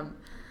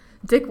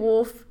 Dick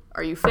Wolf,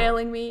 are you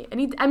failing me?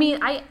 And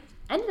I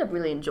ended up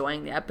really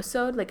enjoying the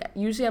episode. Like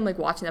usually I'm like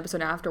watching the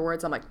episode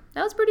afterwards, I'm like,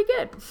 that was pretty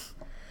good.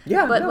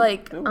 Yeah. But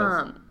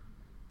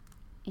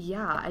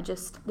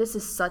this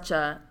is such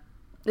a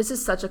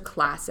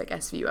classic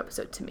SVU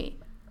episode to me.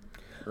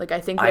 Like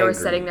I think they were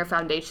setting their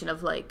foundation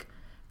of like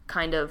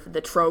kind of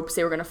the tropes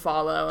they were gonna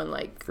follow, and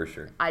like for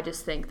sure. I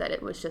just think that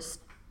it was just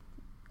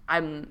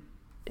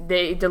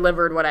they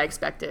delivered what I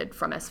expected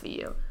from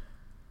SVU.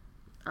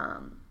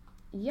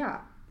 Yeah,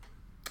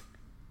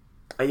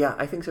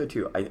 I think so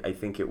too. I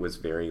think it was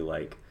very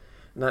like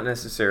not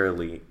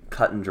necessarily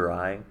cut and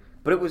dry,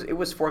 but it was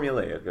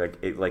formulaic.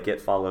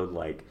 It followed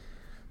like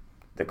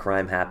the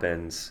crime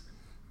happens,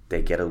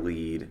 they get a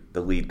lead,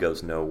 the lead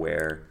goes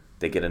nowhere,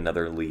 they get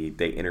another lead,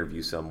 they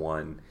interview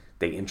someone,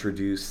 they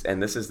introduce,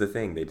 and this is the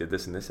thing, they did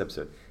this in this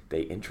episode,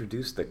 they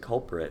introduced the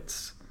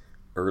culprits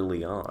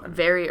early on.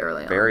 Very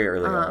early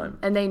on.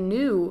 And they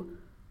knew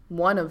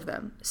one of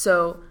them.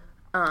 So,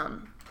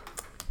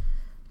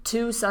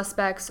 two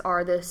suspects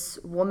are this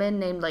woman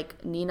named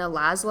like Nina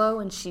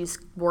Laszlo, and she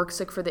works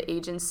like for the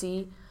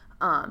agency,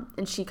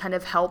 and she kind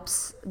of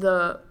helps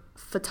the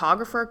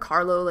photographer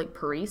Carlo like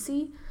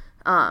Parisi,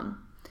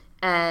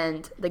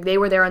 and like they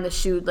were there on the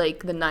shoot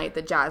like the night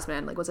that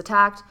Jasmine like was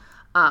attacked,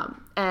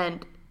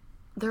 and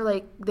they're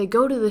like they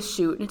go to the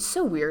shoot, and it's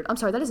so weird. I'm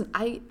sorry, that isn't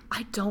I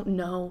don't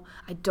know,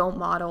 I don't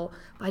model,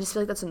 but I just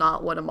feel like that's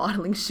not what a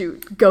modeling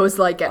shoot goes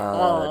like at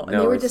all. And no,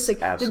 they were just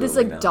like did this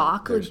like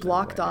doc There's like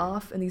blocked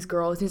off, and these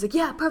girls, and he's like,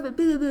 yeah, perfect,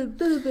 blah, blah,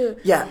 blah, blah.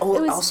 Yeah.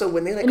 Also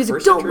when they like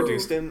first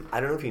introduced him, I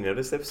don't know if you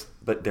noticed this,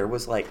 but there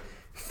was like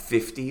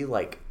 50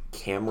 like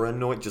camera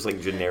noise, just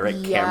like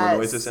generic camera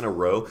noises in a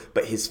row,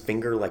 but his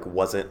finger like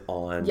wasn't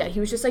on. Yeah,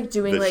 he was just like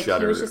doing like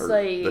shutter, he was just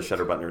like the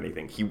shutter button or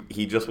anything.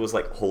 He just was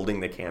like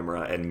holding the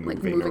camera and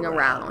moving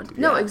around.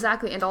 No,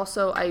 exactly. And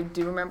also I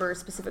do remember a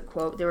specific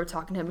quote. They were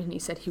talking to him and he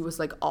said he was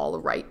like all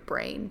right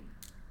brain.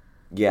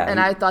 Yeah. And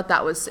I thought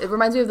it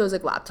reminds me of those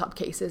like laptop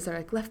cases. They're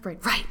like left brain,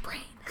 right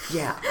brain.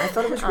 Yeah, I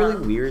thought it was really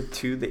weird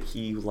too that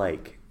he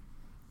like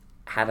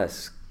had a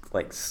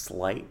like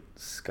slight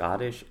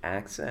Scottish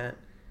accent,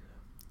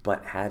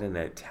 but had an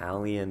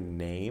Italian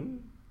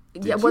name.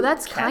 Yeah, well,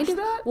 that's kind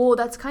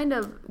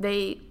of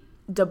they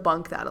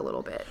debunk that a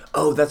little bit.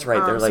 Oh, that's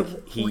right. They're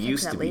like he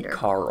used to be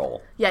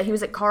Carl. Yeah, he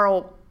was like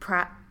Carl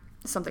Pratt,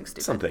 something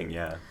stupid. Something,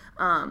 yeah.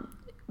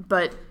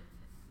 But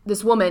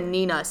this woman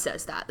Nina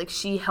says that like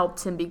she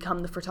helped him become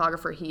the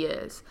photographer he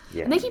is.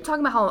 Yeah. And they keep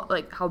talking about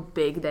how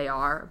big they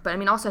are, but I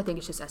mean also I think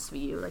it's just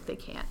SVU, like they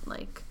can't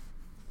like.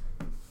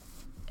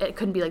 It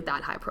couldn't be like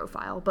that high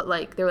profile, but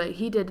like they're like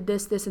he did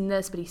this, this, and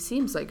this, but he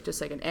seems like just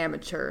like an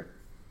amateur,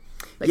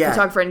 like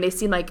photographer, and they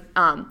seem like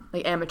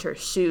amateur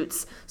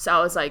shoots. So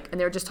I was like, and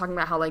they were just talking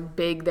about how like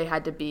big they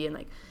had to be, and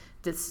like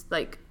this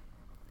like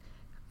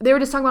they were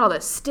just talking about all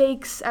the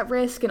stakes at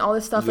risk and all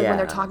this stuff. Like when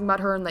they're talking about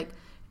her, and like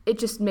it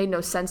just made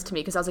no sense to me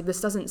because I was like, this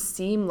doesn't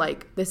seem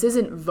like this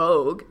isn't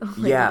Vogue.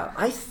 Like, yeah,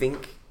 I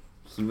think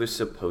he was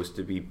supposed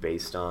to be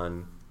based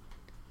on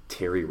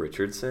Terry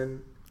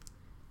Richardson.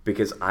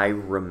 Because I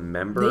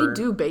remember... They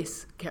do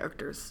base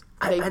characters.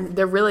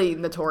 They're really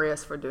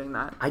notorious for doing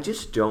that. I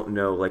just don't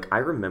know. Like, I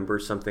remember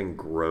something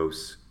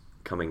gross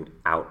coming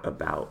out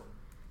about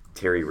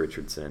Terry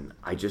Richardson.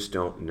 I just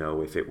don't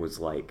know if it was,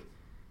 like,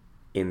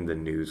 in the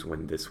news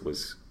when this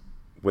was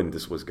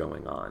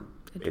going on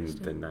in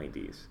the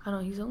 90s. I don't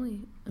know. He's only...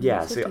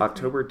 Yeah, see,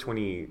 October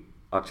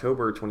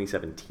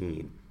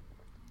 2017,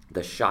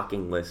 the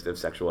shocking list of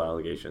sexual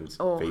allegations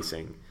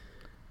facing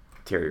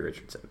Terry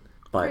Richardson.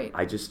 But Great.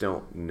 I just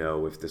don't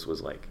know if this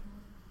was like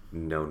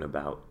known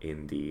about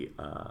in the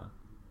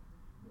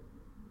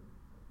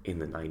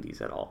 90s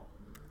at all.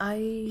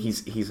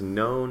 He's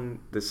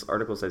known. This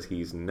article says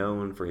he's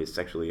known for his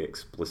sexually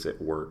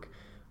explicit work,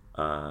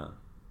 and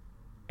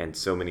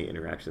so many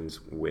interactions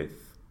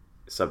with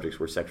subjects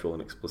were sexual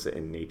and explicit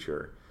in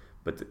nature.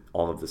 But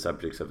all of the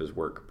subjects of his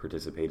work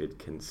participated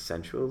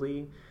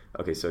consensually.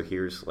 Okay, so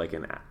here's like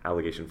an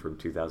allegation from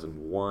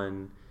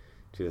 2001,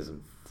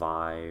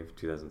 2005,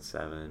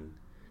 2007.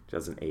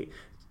 2008.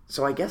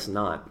 So I guess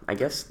not. I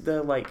guess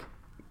the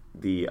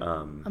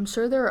I'm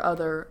sure there are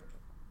other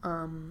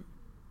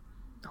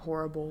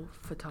horrible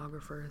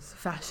photographers,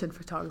 fashion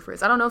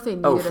photographers. I don't know if they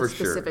needed a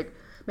specific. Sure.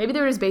 Maybe they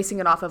were just basing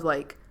it off of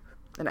like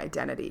an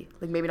identity,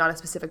 like maybe not a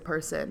specific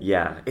person.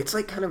 Yeah, it's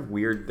like kind of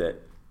weird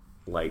that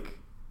like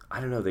I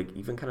don't know. They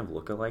even kind of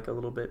look alike a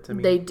little bit to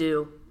me. They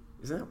do.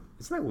 Isn't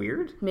that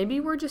weird? Maybe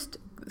we're just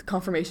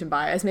confirmation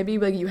bias. Maybe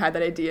like you had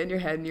that idea in your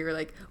head and you were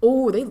like,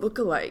 oh, they look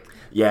alike.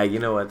 Yeah, you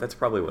know what? That's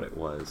probably what it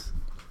was.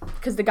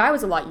 Because the guy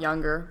was a lot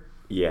younger.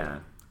 Yeah.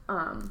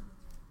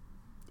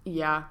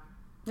 Yeah.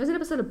 There's an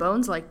episode of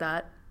Bones like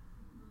that.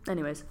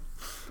 Anyways,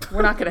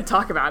 we're not going to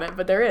talk about it,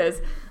 but there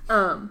is.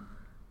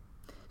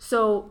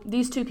 So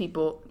these two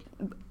people,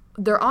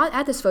 they're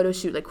at this photo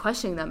shoot, like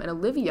questioning them, and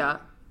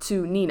Olivia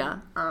to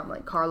Nina,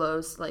 like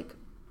Carlo's like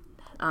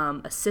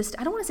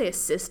assistant. I don't want to say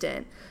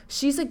assistant.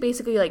 She's like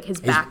basically like his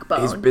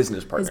backbone. His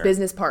business partner. His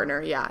business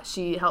partner. Yeah,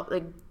 she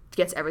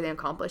gets everything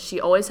accomplished. She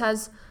always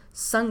has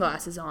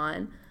sunglasses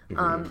on.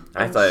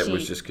 I thought it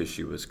was just because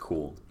she was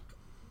cool.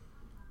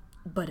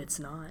 But it's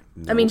not.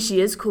 Nope. I mean,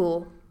 she is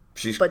cool.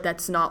 But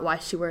that's not why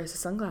she wears the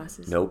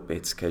sunglasses. Nope,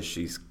 it's because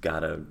she's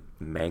got a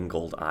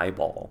mangled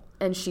eyeball.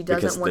 And she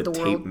doesn't want the world...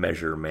 Because the tape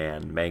measure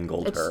man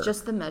mangled her. It's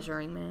just the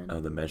measuring man. Oh,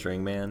 the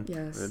measuring man?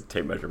 Yes. The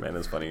tape measure man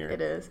is funnier. It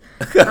is.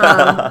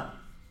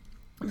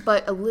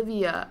 But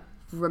Olivia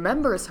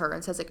remembers her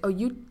and says, like, oh,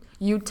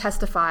 you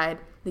testified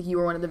that you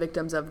were one of the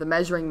victims of the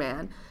measuring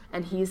man.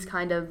 And he's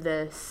kind of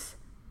this...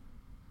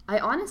 I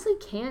honestly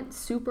can't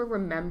super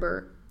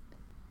remember...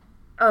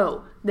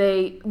 Oh,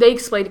 they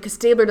explained it because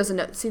Stabler doesn't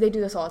know. See, they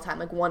do this all the time.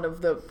 Like, one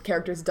of the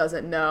characters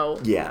doesn't know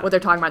what they're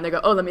talking about. And they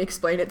go, oh, let me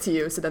explain it to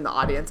you. So then the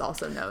audience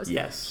also knows.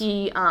 Yes.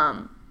 He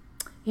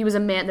was a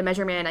man, the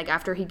measure man, like,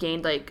 after he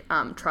gained, like,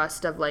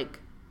 trust of, like,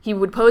 he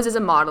would pose as a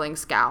modeling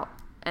scout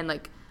and,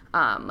 like,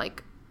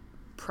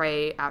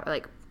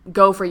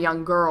 go for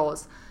young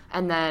girls.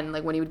 And then,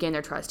 like, when he would gain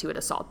their trust, he would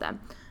assault them.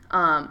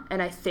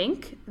 And I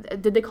think,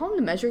 did they call him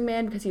the measuring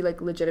man because he,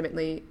 like,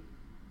 legitimately...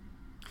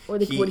 Or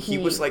he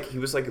was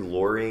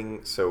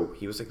luring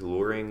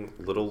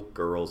little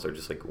girls or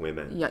just like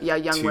women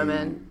young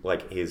women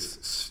like his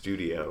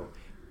studio,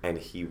 and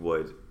he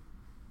would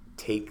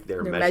take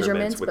their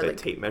measurements with a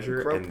tape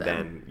measure and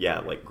then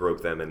grope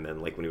them, and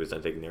then like when he was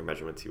done taking their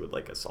measurements he would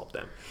like assault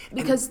them,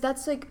 because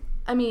that's like,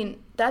 I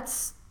mean,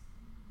 that's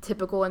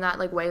typical in that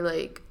like way.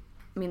 Like,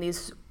 I mean,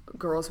 these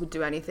girls would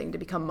do anything to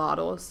become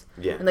models.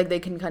 Yeah. And like they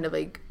can kind of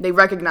like, they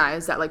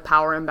recognize that like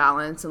power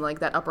imbalance and like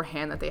that upper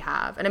hand that they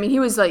have. And I mean,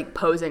 he was like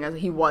posing as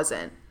he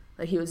wasn't.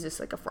 Like he was just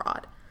like a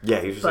fraud. Yeah,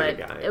 he was just like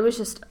a guy. It was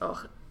just,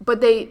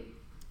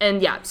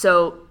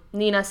 so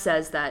Nina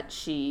says that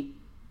she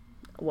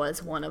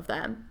was one of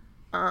them.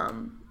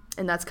 And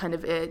that's kind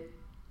of it.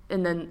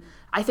 And then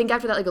I think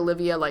after that, like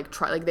Olivia,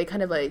 they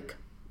kind of like,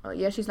 oh,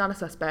 yeah, she's not a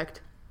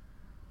suspect.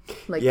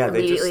 Like, yeah,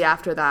 immediately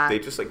after that. They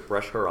just, like,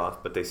 brush her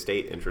off, but they stay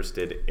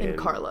interested in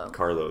Carlo.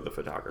 Carlo, the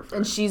photographer.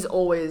 And she's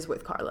always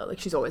with Carlo. Like,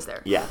 she's always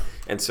there. Yeah.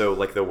 And so,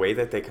 like, the way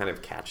that they kind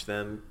of catch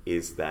them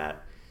is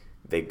that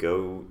they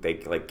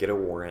get a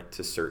warrant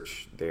to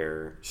search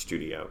their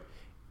studio.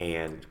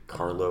 And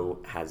Carlo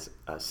has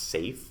a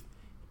safe.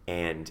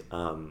 And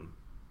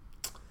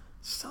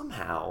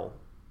somehow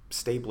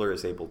Stabler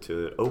is able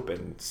to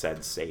open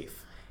said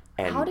safe.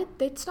 And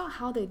it's not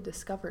how they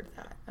discovered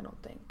that, I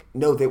don't think.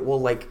 No,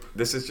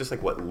 this is just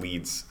like what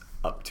leads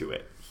up to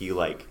it. He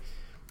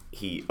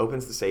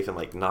opens the safe and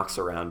like knocks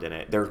around in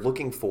it. They're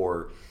looking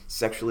for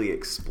sexually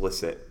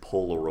explicit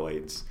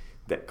Polaroids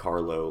that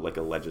Carlo like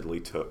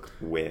allegedly took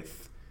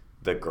with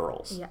the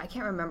girls. Yeah, I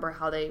can't remember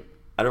how they...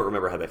 I don't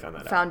remember how they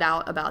found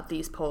out about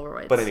these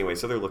Polaroids. But anyway,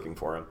 so they're looking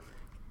for them.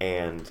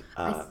 And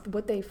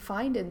what they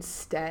find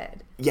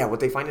instead... Yeah, what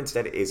they find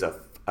instead is a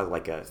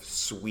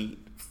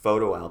sweet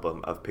photo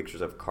album of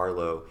pictures of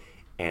Carlo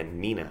and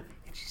Nina,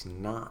 and she's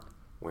not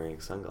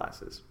wearing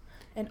sunglasses.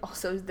 And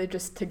also, they're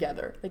just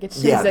together. Like, it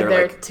shows that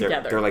they're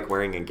together. They're like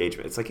wearing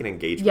engagement. It's like an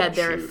engagement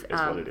shoot is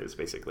what it is,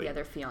 basically. Yeah,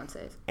 they're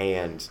fiancés.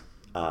 And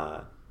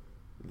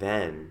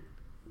then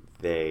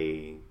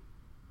they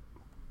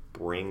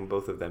bring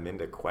both of them in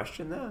to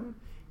question them,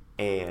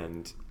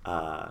 and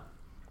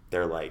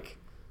they're like,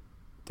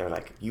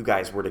 you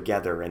guys were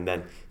together, and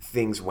then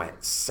things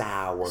went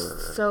sour.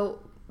 So,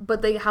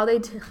 but how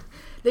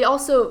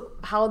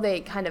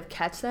they kind of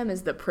catch them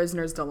is the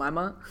prisoner's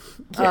dilemma.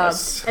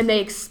 Yes. And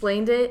they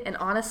explained it, and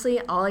honestly,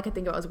 all I could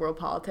think of was world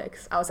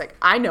politics. I was like,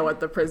 I know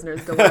what the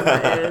prisoner's dilemma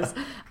is.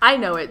 I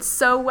know it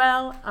so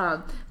well.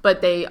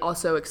 But they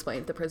also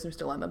explained the prisoner's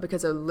dilemma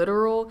because a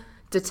literal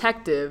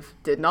detective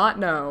did not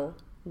know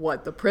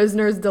what the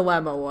prisoner's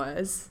dilemma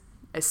was.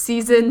 A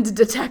seasoned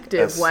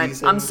detective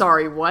went, I'm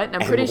sorry, what?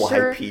 And I'm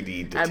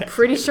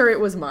pretty sure it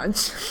was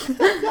Munch.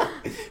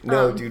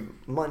 No, dude,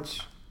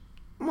 Munch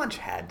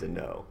had to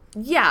know.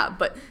 Yeah,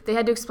 but they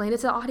had to explain it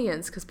to the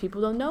audience because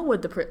people don't know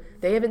what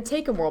they haven't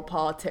taken world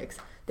politics.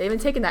 They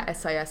haven't taken that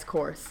SIS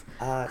course.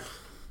 I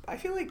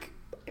feel like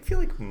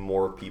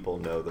more people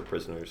know the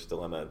prisoner's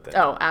dilemma than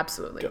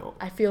absolutely. Don't.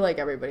 I feel like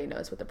everybody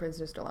knows what the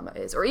prisoner's dilemma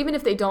is, or even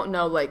if they don't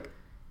know like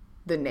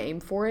the name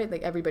for it,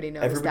 like everybody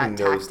knows that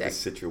knows tactic. The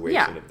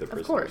situation of the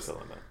prisoner's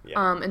dilemma.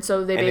 Yeah. And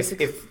so they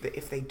basically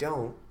if they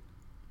don't,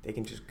 they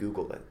can just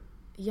Google it.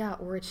 Yeah,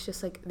 or it's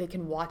just like they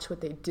can watch what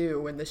they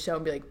do in the show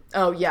and be like,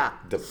 oh yeah,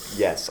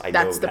 I know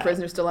that's the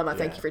prisoner's dilemma. Yeah.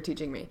 Thank you for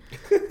teaching me.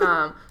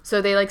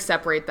 So they like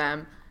separate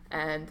them,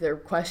 and they're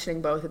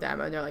questioning both of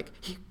them, and they're like,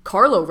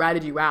 Carlo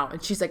ratted you out,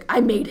 and she's like,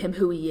 I made him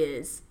who he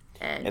is.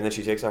 And then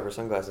she takes off her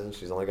sunglasses and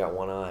she's only got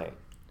one eye.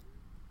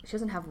 She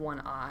doesn't have one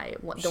eye.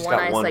 The She's one got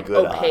eye is one like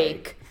good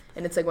opaque,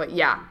 and it's like what?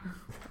 Yeah,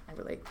 I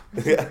relate.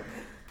 Yeah.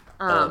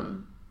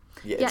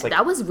 Yeah, it's like,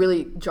 that was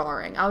really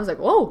jarring. I was like,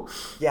 whoa.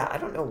 Yeah, I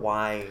don't know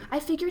why. I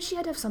figured she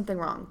had to have something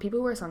wrong.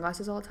 People wear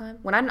sunglasses all the time.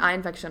 When I had an eye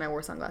infection, I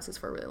wore sunglasses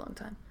for a really long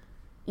time,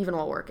 even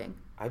while working.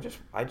 I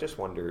just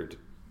wondered,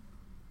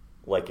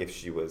 like, if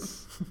she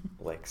was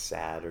like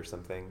sad or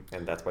something,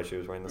 and that's why she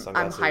was wearing the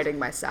sunglasses. I'm hiding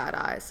my sad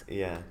eyes.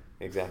 Yeah,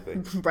 exactly.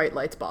 Bright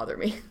lights bother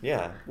me.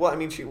 Yeah. Well, I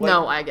mean, she. Like,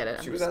 no, I get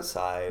it. She was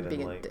outside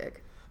being and like. A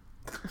dick.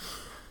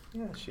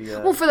 Yeah, she.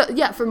 Well,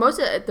 for most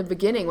of at the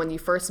beginning when you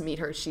first meet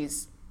her,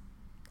 she's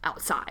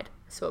outside,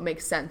 so it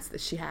makes sense that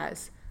she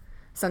has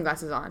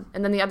sunglasses on.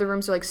 And then the other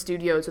rooms are like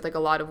studios with like a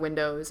lot of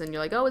windows, and you're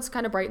like, oh, it's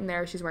kind of bright in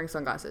there. She's wearing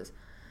sunglasses,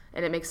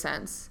 and it makes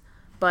sense.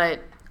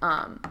 But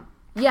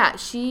yeah,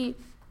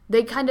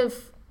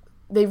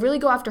 they really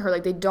go after her.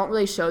 Like they don't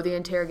really show the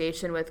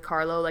interrogation with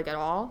Carlo like at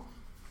all,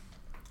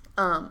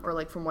 or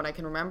like from what I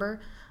can remember.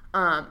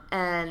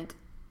 And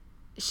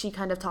she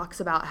kind of talks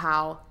about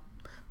how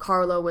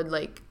Carlo would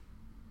like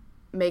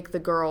make the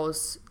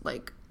girls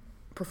like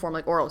perform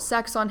like oral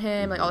sex on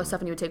him, like all this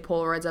stuff, and he would take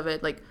Polaroids of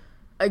it, like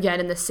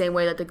again in the same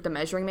way that the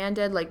Measuring Man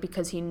did, like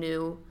because he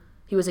knew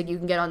he was like, you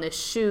can get on this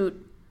shoot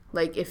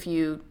like if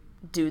you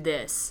do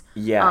this.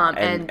 Yeah,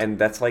 and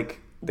that's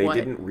like they what?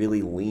 didn't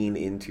really lean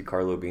into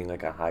Carlo being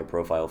like a high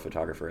profile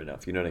photographer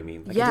enough. You know what I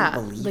mean? Like, yeah, I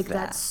didn't believe like that.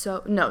 that's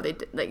so no, they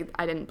like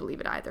I didn't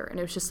believe it either, and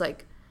it was just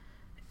like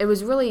it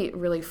was really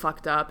really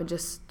fucked up, and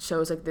just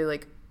shows like the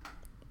like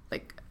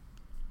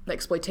the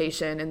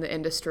exploitation in the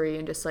industry,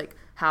 and just like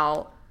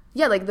how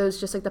like those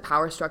just like the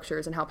power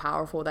structures and how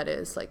powerful that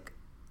is, like,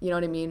 you know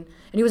what I mean?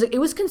 And he was like, it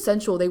was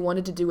consensual, they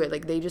wanted to do it,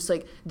 like they just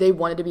like they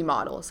wanted to be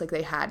models, like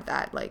they had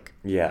that like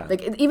yeah,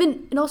 like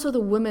even, and also the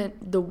women,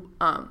 the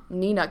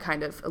Nina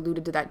kind of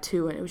alluded to that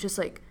too, and it was just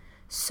like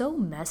so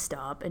messed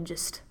up and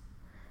just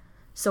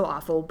so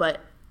awful. But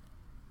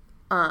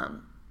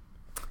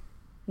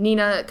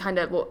Nina kind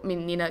of, well, I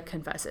mean, Nina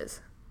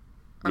confesses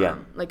yeah,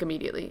 like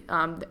immediately.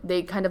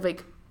 They kind of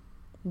like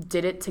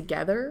did it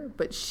together,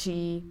 but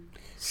she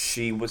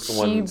was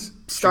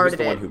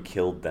the one who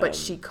killed them. But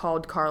she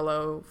called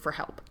Carlo for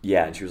help.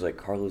 Yeah, and she was like,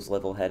 Carlo's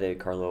level-headed.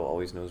 Carlo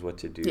always knows what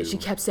to do. Yeah, she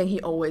kept saying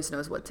he always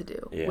knows what to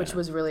do, yeah. which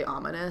was really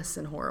ominous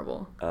and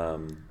horrible.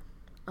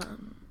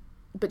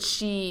 But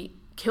she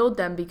killed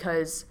them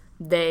because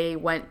they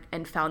went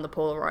and found the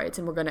Polaroids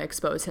and were going to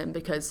expose him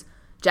because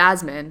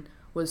Jasmine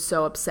was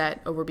so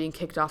upset over being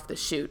kicked off the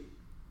shoot.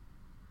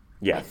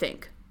 Yeah. I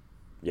think.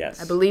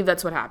 Yes. I believe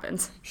that's what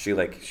happened. She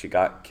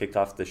got kicked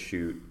off the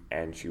shoot,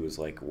 and she was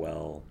like,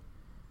 well,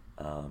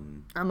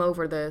 I'm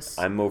over this.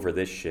 I'm over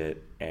this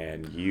shit,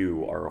 and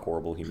you are a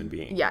horrible human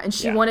being. Yeah, and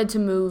she wanted to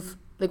move,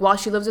 like, while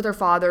she lives with her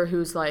father,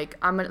 who's like,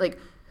 I'm gonna, like,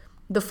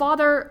 the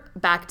father,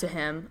 back to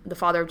him, the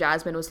father of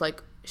Jasmine was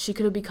like, she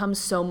could have become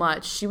so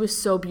much. She was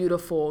so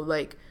beautiful,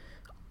 like,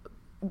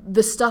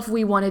 the stuff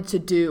we wanted to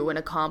do and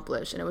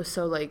accomplish, and it was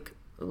so, like,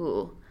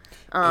 ooh.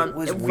 It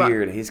was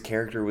weird. His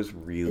character was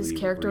really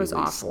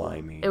awful.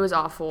 slimy. It was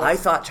awful. I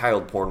thought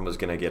child porn was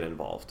gonna get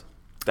involved.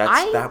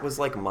 That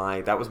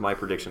was my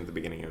prediction at the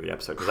beginning of the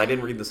episode, because I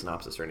didn't read the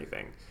synopsis or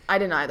anything. I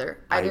didn't either.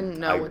 I didn't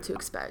know what to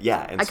expect.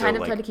 Yeah, and I kind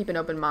of like, tried to keep an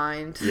open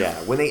mind. Yeah,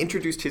 when they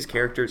introduced his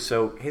character,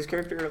 so his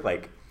character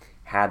like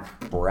had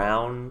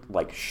brown,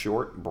 like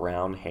short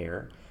brown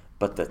hair,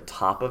 but the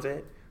top of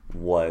it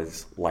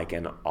was like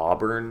an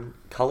auburn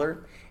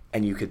color,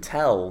 and you could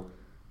tell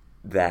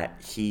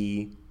that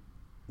he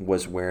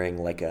was wearing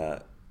like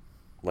a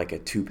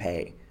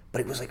toupee,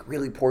 but it was like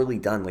really poorly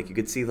done. Like you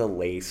could see the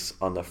lace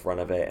on the front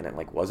of it, and it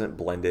like wasn't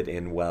blended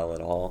in well at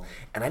all.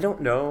 And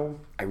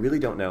I really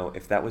don't know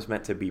if that was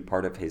meant to be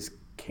part of his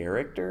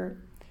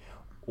character,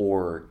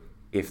 or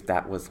if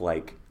that was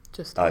like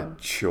just a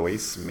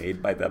choice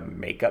made by the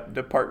makeup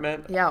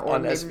department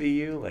on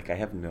SVU. Like I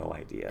have no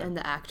idea. And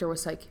the actor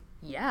was like,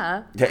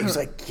 yeah, he's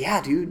like, yeah,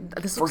 dude,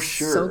 this for looks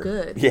sure, so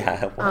good.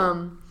 Yeah.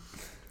 Wow.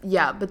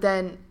 Yeah, but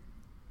then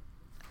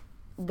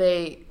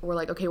they were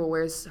like, okay, well,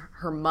 where's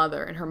her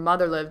mother? And her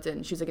mother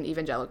she's like an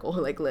evangelical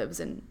who like lives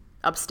in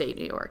upstate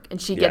New York.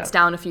 And she gets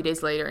down a few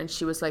days later, and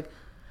she was like,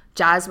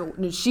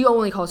 Jasmine, she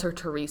only calls her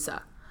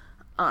Teresa.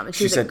 And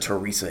she said like,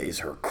 Teresa is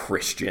her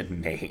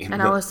Christian name.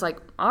 And I was like,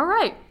 all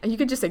right. And you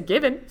could just say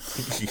Given.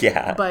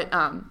 Yeah. But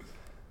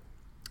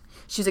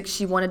she's like,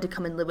 she wanted to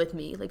come and live with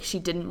me. Like, she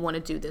didn't want to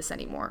do this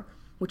anymore,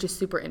 which is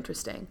super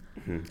interesting.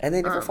 Mm-hmm. And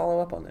they never follow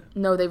up on that.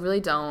 No, they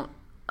really don't.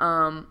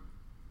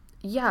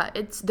 Yeah,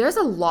 there's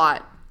a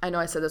lot. I know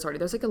I said this already.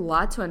 There's like a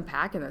lot to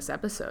unpack in this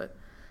episode.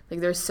 Like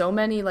there's so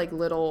many like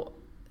little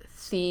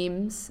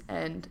themes,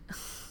 and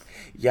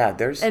yeah,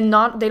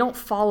 they don't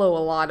follow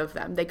a lot of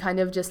them. They kind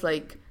of just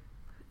like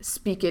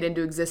speak it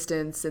into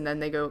existence, and then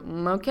they go,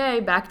 okay,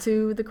 back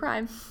to the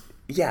crime.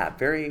 Yeah,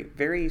 very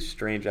very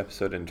strange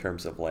episode in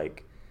terms of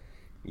like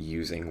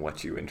using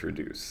what you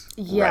introduce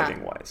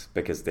writing wise,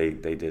 because they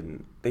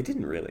didn't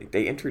really.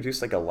 They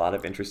introduced like a lot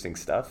of interesting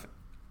stuff.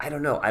 I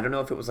don't know. I don't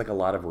know if it was like a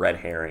lot of red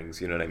herrings.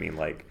 You know what I mean?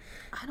 Like,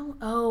 I don't.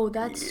 Oh,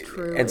 that's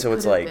true. and so It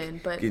it's could have like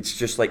been, but it's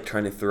just like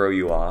trying to throw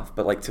you off.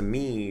 But like to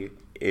me,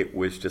 it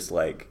was just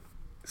like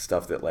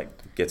stuff that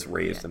like gets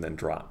raised and then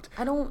dropped.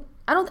 I don't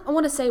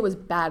want to say it was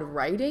bad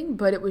writing,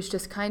 but it was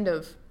just kind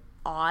of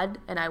odd,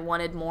 and I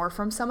wanted more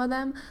from some of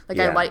them. Like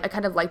Yeah. I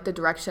kind of liked the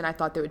direction I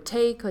thought they would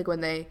take, like when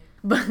they,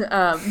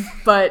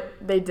 but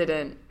they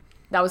didn't.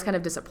 That was kind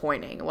of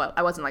disappointing. Well,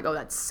 I wasn't like, oh,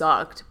 that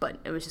sucked, but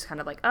it was just kind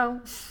of like,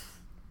 oh,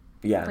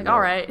 Yeah, like no,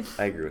 all right.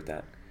 I agree with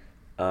that.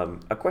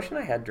 A question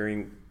I had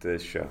during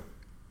this show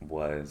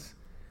was,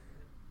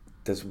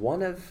 does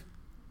one of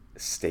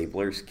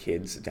Stabler's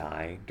kids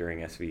die during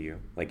SVU,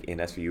 like in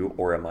SVU,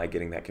 or am I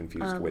getting that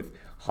confused with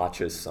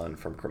Hotch's son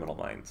from Criminal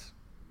Minds?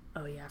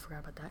 Oh yeah, I forgot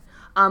about that.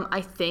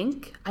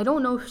 I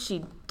don't know if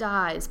she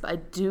dies, but I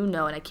do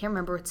know, and I can't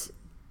remember it's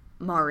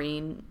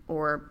Maureen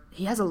or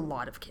he has a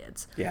lot of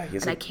kids. Yeah, he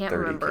has and like I can't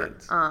 30 remember.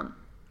 kids.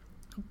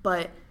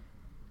 But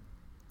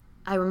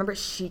I remember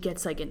she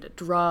gets like into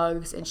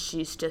drugs and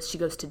she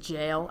goes to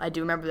jail. I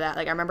do remember that.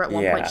 Like I remember at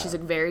one Yeah. point she's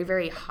like very,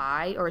 very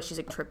high, or she's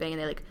like tripping,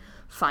 and they like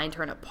find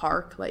her in a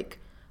park, like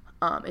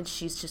and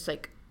she's just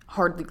like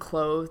hardly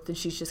clothed, and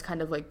she's just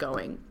kind of like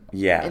going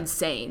Yeah.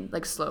 insane,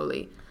 like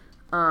slowly.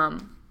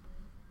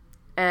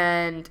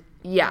 And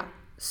yeah,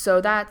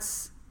 so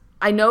that's,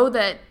 I know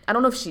that, I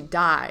don't know if she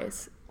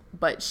dies,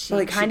 but she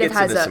Like, she kind of gets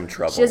has into some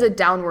trouble. she has a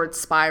downward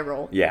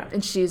spiral. Yeah.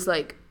 And she's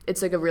like,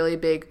 it's like a really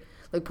big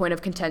like point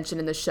of contention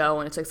in the show,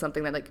 and it's like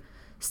something that like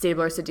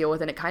Stabler has to deal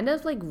with, and it kind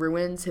of like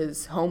ruins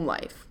his home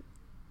life.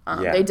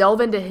 Yeah. They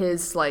delve into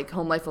his like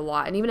home life a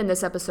lot, and even in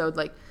this episode,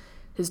 like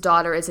his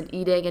daughter isn't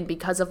eating, and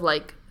because of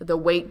like the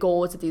weight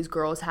goals that these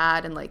girls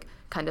had, and like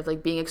kind of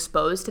like being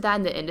exposed to that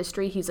in the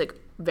industry, he's like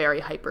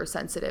very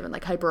hypersensitive and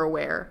like hyper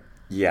aware.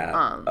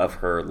 Yeah, of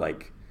her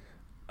like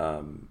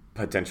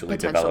potentially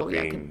Potential,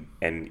 developing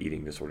an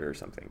eating disorder or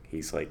something.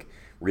 He's like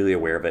really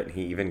aware of it, and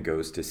he even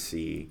goes to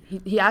see.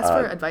 He asked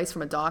for advice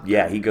from a doctor.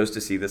 Yeah, he goes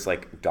to see this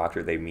like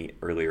doctor they meet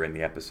earlier in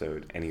the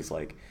episode, and he's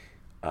like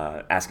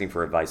asking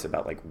for advice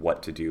about like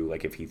what to do,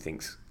 like if he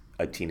thinks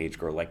a teenage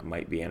girl like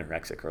might be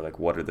anorexic, or like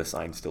what are the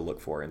signs to look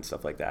for and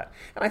stuff like that.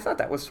 And I thought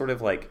that was sort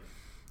of like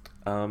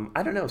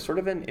I don't know, sort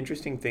of an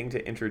interesting thing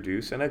to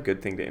introduce, and a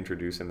good thing to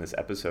introduce in this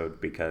episode,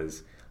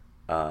 because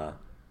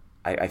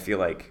I feel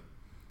like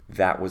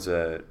that was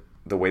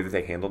the way that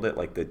they handled it,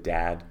 like the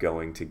dad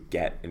going to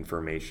get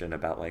information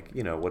about like,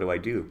 you know, what do I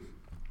do,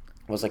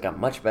 was like a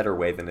much better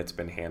way than it's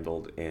been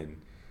handled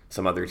in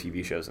some other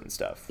TV shows and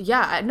stuff.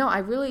 Yeah, no,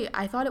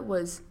 I thought it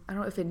was, I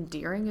don't know if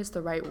endearing is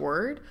the right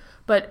word,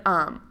 but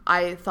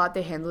I thought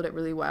they handled it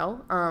really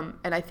well.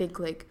 And I think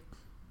like,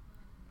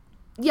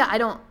 yeah,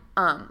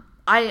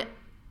 I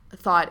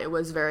thought it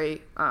was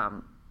very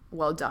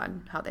well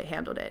done how they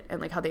handled it, and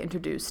like how they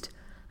introduced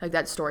like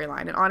that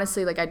storyline. And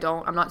honestly, like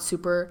I'm not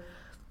super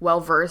well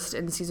versed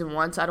in season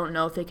 1, so I don't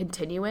know if they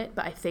continue it,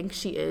 but I think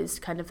she is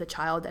kind of the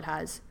child that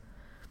has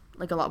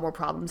like a lot more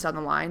problems down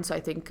the line. So I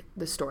think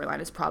the storyline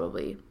is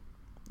probably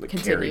Like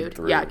continued.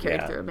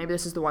 Carried through. Maybe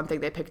this is the one thing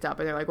they picked up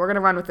and they're like, we're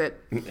gonna run with it.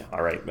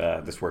 All right,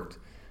 this worked.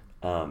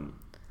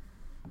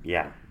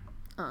 Yeah.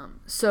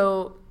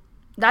 So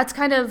that's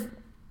kind of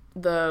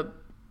the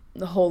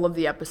whole of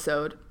the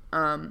episode.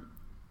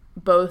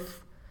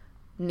 Both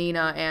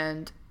Nina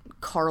and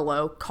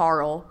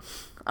Carl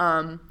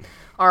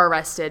are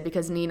arrested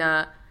because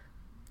Nina,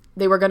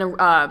 they were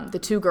gonna the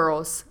two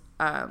girls,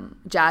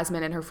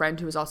 Jasmine and her friend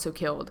who was also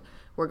killed,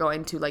 were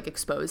going to like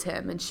expose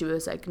him, and she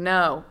was like,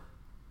 no.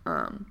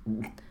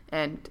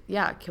 And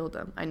yeah, killed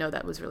him. I know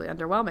that was really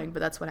underwhelming, but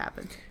that's what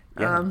happened.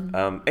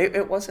 Yeah.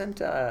 It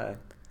wasn't.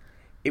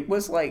 It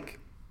was like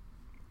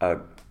a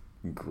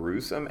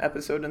gruesome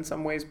episode in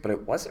some ways, but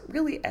it wasn't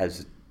really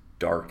as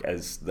dark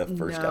as the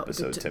first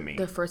episode to me.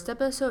 The first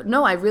episode?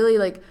 No, I really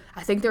like.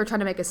 I think they were trying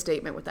to make a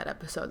statement with that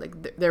episode.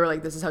 Like they were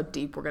like, "This is how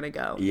deep we're gonna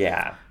go."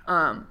 Yeah.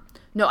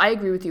 No, I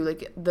agree with you.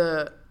 Like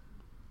the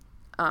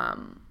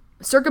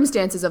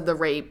circumstances of the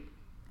rape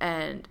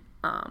and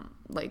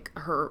like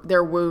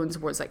their wounds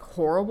was like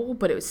horrible,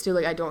 but it was still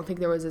like I don't think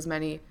there was as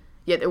many.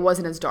 Yet it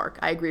wasn't as dark.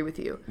 I agree with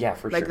you. Yeah,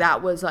 for like, sure.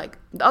 That was like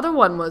the other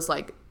one was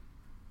like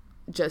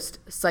just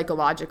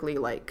psychologically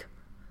like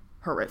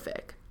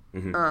horrific.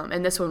 Mm-hmm.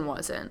 And this one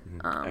wasn't.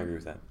 I agree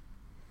with that.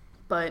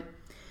 But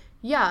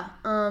yeah,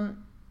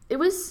 it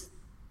was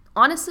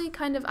honestly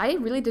kind of, I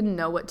really didn't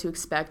know what to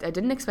expect. I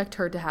didn't expect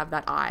her to have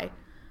that eye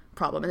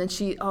problem. And then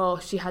she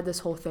had this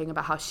whole thing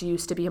about how she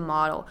used to be a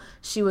model.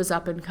 She was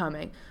up and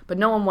coming, but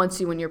no one wants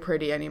you when you're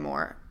pretty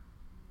anymore.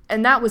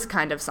 And that was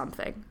kind of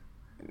something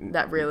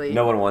that really...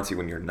 No one wants you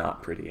when you're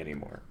not pretty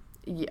anymore.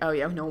 Oh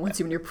yeah, no one wants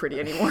you when you're pretty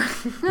anymore.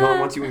 No one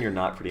wants you when you're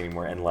not pretty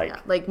anymore, and like... Yeah,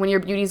 like when your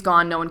beauty's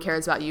gone, no one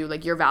cares about you.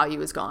 Like your value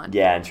is gone.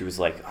 Yeah, and she was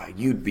like, oh,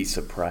 you'd be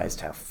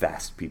surprised how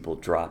fast people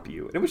drop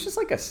you. And it was just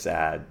like a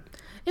sad...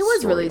 It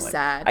was really storyline.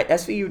 sad.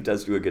 SVU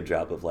does do a good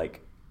job of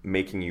like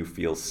making you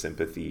feel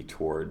sympathy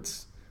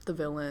towards the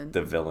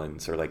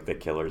villains or like the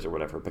killers or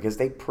whatever, because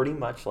they pretty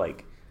much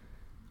like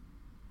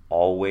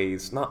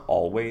always, not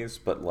always,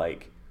 but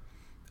like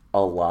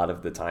a lot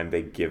of the time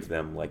they give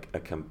them like a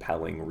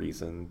compelling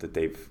reason that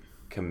they've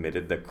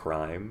committed the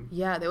crime.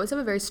 Yeah, they always have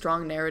a very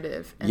strong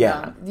narrative. And,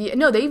 Yeah.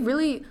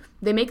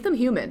 They make them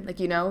human. Like,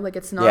 like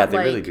it's not Yeah, they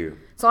like, really do.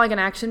 It's not like an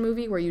action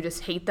movie where you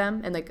just hate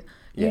them and like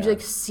you Yeah.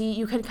 like see,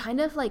 you can kind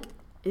of like,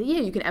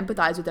 you can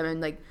empathize with them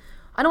and like,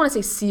 I don't want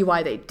to say see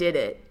why they did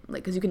it,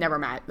 like, because you can never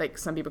like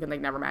some people can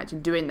like never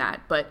imagine doing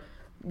that, but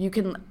you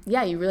can,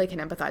 you really can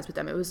empathize with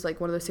them. It was like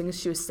one of those things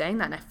she was saying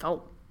that, and I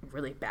felt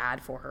really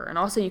bad for her. And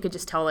also you could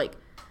just tell like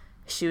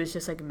she was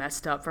just like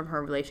messed up from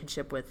her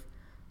relationship with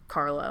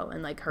Carlo,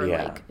 and like her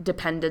like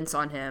dependence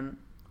on him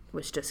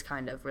was just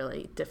kind of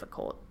really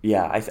difficult.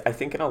 Yeah, I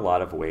think in a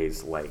lot of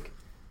ways, like,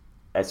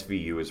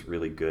 SVU is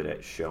really good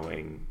at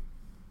showing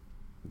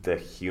the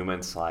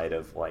human side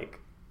of like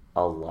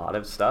a lot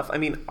of stuff. I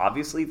mean,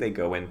 obviously they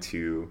go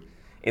into,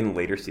 in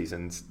later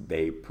seasons,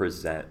 they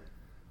present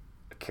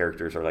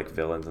characters or like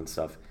villains and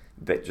stuff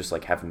that just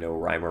like have no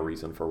rhyme or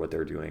reason for what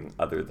they're doing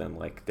other than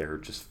like they're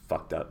just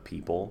fucked up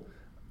people.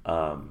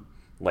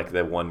 Like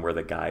the one where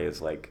the guy is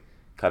like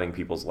cutting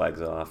people's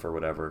legs off or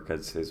whatever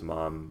because his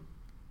mom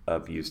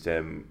abused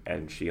him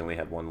and she only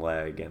had one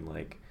leg, and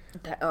like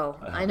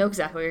I know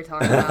exactly what you're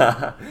talking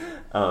about.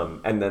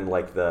 And then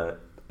like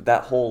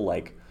that whole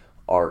like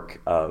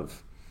arc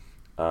of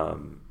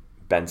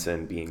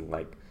Benson being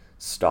like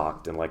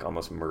stalked and like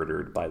almost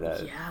murdered by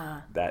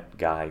that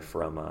guy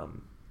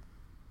from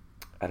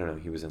I don't know,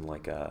 he was in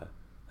like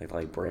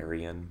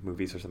librarian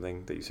movies or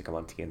something that used to come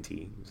on TNT.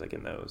 He was like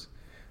in those.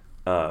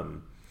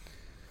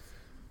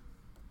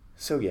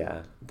 So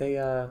yeah, they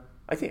I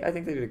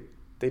think they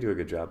do a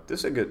good job.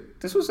 This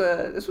was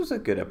a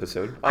good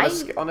episode.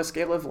 On a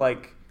scale of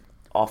like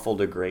awful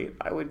to great,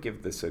 I would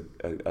give this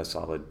a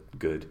solid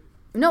good.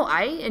 No,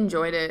 I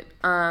enjoyed it.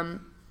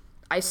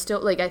 I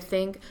still I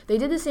think they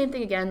did the same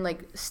thing again.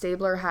 Like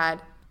Stabler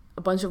had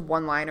a bunch of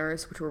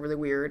one-liners which were really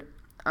weird.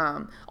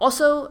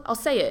 Also, I'll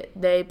say it,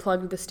 they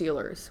plugged the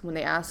Steelers when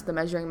they asked the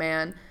measuring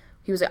man.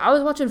 He was like, I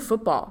was watching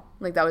football.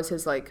 Like that was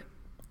his like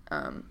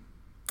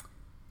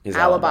his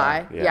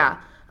alibi. Yeah.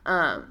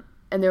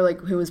 And they're like,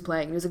 who was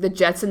playing? He was like, the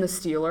Jets and the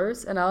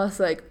Steelers. And I was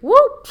like,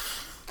 whoop,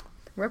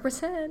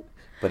 represent.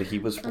 But he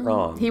was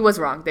wrong. He was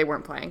wrong. They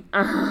weren't playing.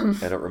 I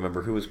don't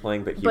remember who was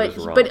playing, but he was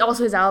wrong. But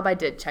also his alibi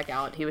did check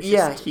out. He was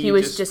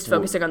just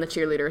focusing on the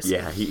cheerleaders.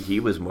 Yeah, he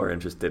was more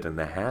interested in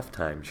the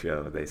halftime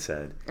show, they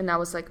said. And I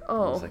was like,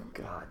 oh. I was like,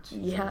 God,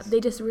 Jesus. Yeah, they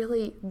just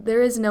really,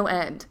 there is no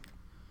end.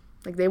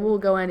 Like, they will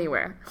go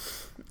anywhere.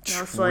 And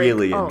I was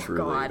really like, and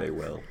truly, God. they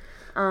will.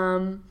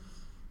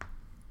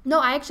 No,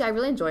 I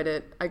really enjoyed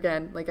it.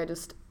 Again, like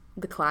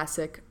the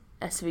classic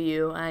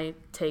SVU,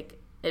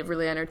 it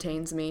really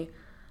entertains me.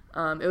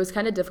 It was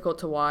kind of difficult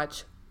to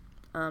watch,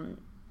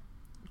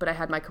 but I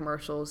had my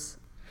commercials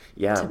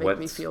to make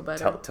me feel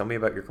better. Tell me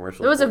about your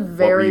commercials. It was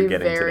what were you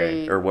getting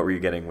today? Or what were you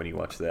getting when you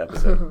watched the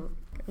episode?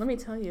 Let me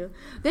tell you.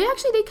 They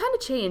kind of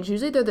change.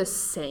 Usually they're the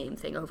same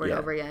thing over and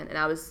over again, it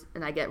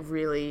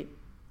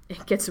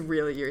gets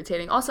really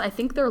irritating. Also, I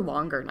think they're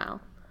longer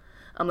now.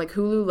 Like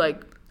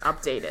Hulu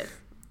updated.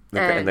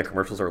 And the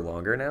commercials are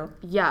longer now?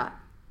 Yeah.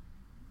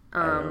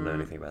 I don't know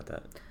anything about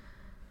that.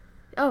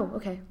 Oh,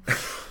 okay.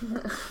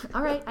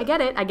 All right, I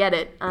get it.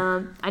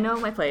 I know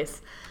my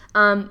place.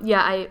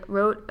 I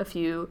wrote a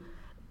few.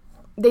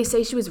 They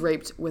say she was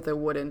raped with a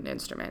wooden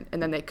instrument,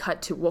 and then they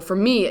cut to, well, for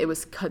me, it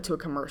was cut to a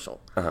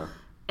commercial. Uh-huh.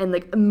 And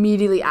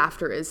immediately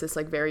after is this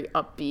very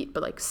upbeat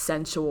but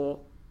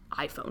sensual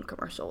iPhone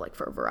commercial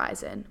for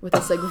Verizon with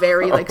this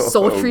very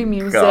sultry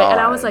music. God. And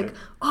I was like,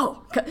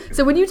 oh.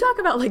 So when you talk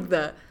about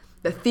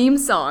the theme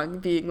song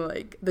being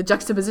the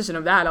juxtaposition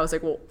of that, I was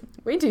like, well,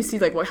 wait till you see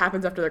what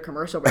happens after the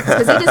commercial break,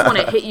 because they just want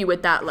to hit you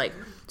with that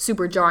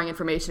super jarring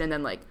information and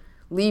then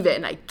leave it,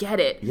 and I get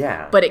it.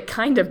 Yeah. But it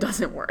kind of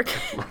doesn't work.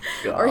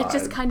 Oh or it's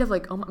just kind of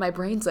my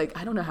brain's I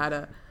don't know how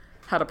to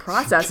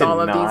process all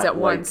of these at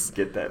once.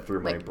 Get that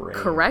through my brain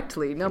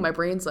correctly. No, my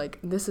brain's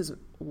this is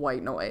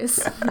white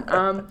noise.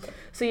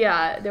 So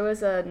yeah, there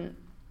was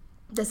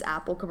this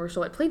Apple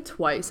commercial. It played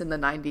twice in the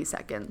 90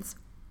 seconds.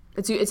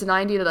 It's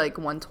 90 to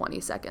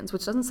 120 seconds,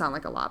 which doesn't sound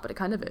like a lot, but it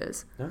kind of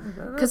is.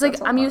 Because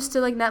I'm used to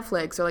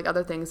Netflix or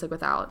other things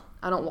without.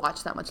 I don't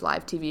watch that much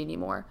live TV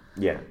anymore.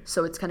 Yeah.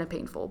 So it's kind of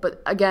painful. But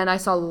again, I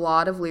saw a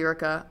lot of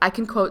Lyrica. I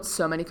can quote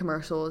so many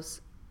commercials.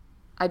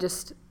 But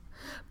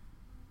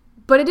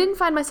I didn't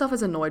find myself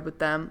as annoyed with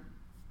them.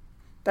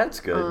 That's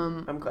good.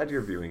 I'm glad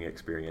your viewing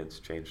experience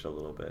changed a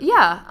little bit.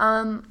 Yeah,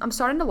 I'm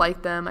starting to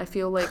like them. I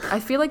feel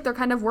like they're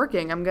kind of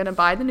working. I'm gonna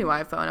buy the new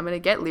iPhone. I'm gonna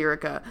get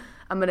Lyrica.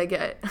 I'm gonna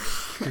get.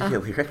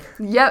 Lyrica?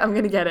 Yeah, I'm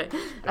gonna get it.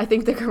 I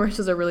think the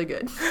commercials are really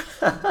good.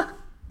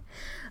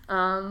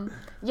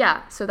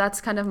 Yeah, so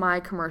that's kind of my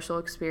commercial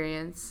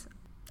experience.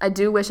 I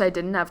do wish I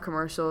didn't have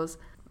commercials.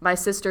 My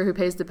sister, who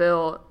pays the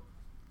bill,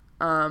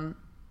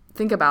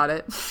 think about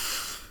it.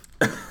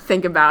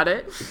 Think about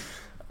it.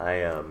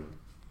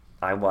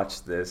 I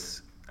watched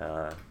this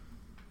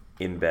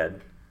in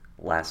bed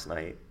last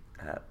night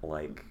at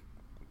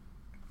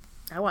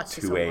I watched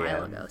this a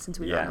while ago since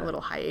we went on a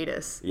little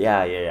hiatus.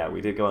 Yeah. We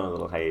did go on a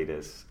little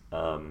hiatus.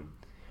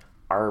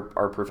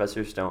 our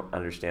professors don't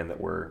understand that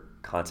we're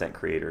content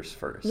creators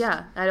first.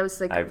 Yeah, and I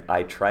was like,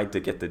 I tried to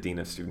get the dean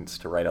of students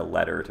to write a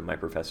letter to my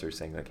professor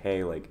saying like,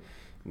 hey, like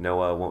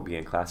Noah won't be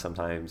in class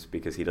sometimes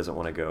because he doesn't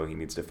want to go. He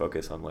needs to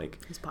focus on like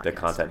the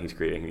content he's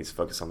creating. He needs to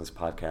focus on this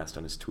podcast,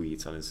 on his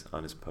tweets,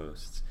 on his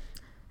posts.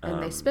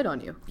 And they spit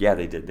on you. Yeah,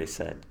 they did. They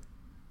said,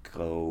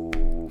 go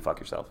fuck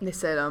yourself. They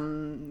said,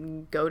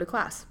 go to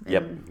class. And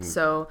yep.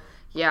 So,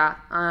 yeah.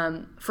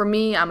 For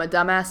me, I'm a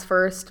dumbass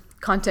first,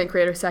 content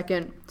creator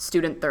second,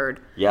 student third.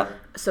 Yeah.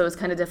 So it's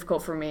kind of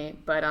difficult for me.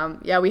 But,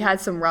 yeah, we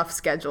had some rough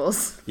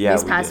schedules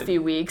these past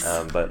few weeks.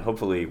 But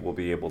hopefully we'll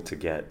be able to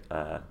get...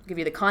 give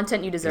you the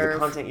content you deserve. The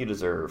content you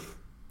deserve.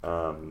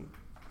 I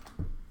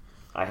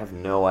have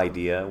no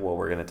idea what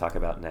we're going to talk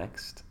about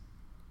next.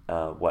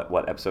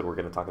 What episode we're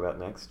going to talk about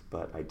next.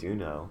 But I do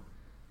know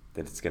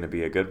that it's going to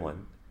be a good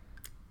one.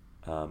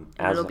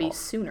 It'll be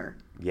sooner.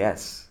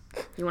 Yes.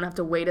 You won't have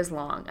to wait as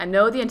long. I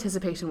know the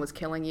anticipation was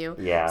killing you.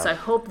 Yeah. So I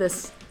hope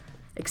this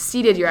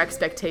exceeded your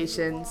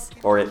expectations.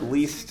 Or at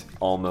least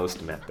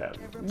almost met them.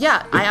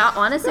 Yeah, I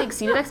honestly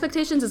exceeded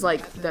expectations is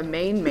like the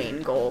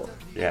main goal.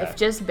 Yeah. If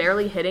just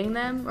barely hitting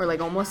them or like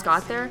almost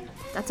got there,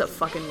 that's a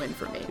fucking win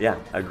for me. Yeah,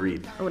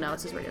 agreed. Oh, no,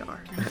 this is rated R.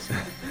 This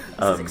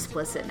is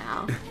explicit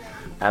now.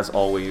 As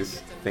always,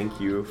 thank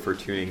you for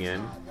tuning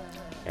in.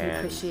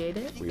 And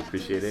we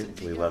appreciate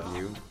it. We love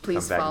you.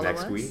 Please come back follow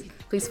next us. week.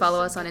 Please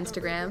follow us on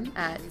Instagram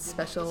at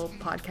Special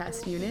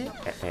Podcast Unit.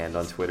 And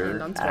on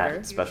Twitter,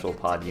 at Special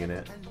Pod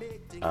Unit.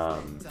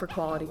 For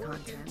quality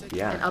content.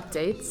 Yeah. And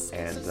updates.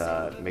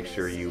 And make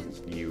sure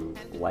you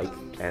like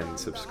and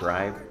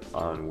subscribe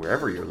on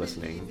wherever you're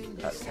listening.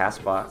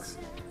 CastBox,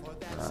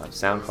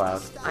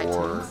 SoundCloud,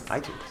 or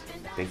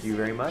iTunes. Thank you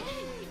very much.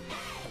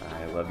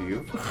 I love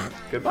you.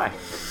 Goodbye.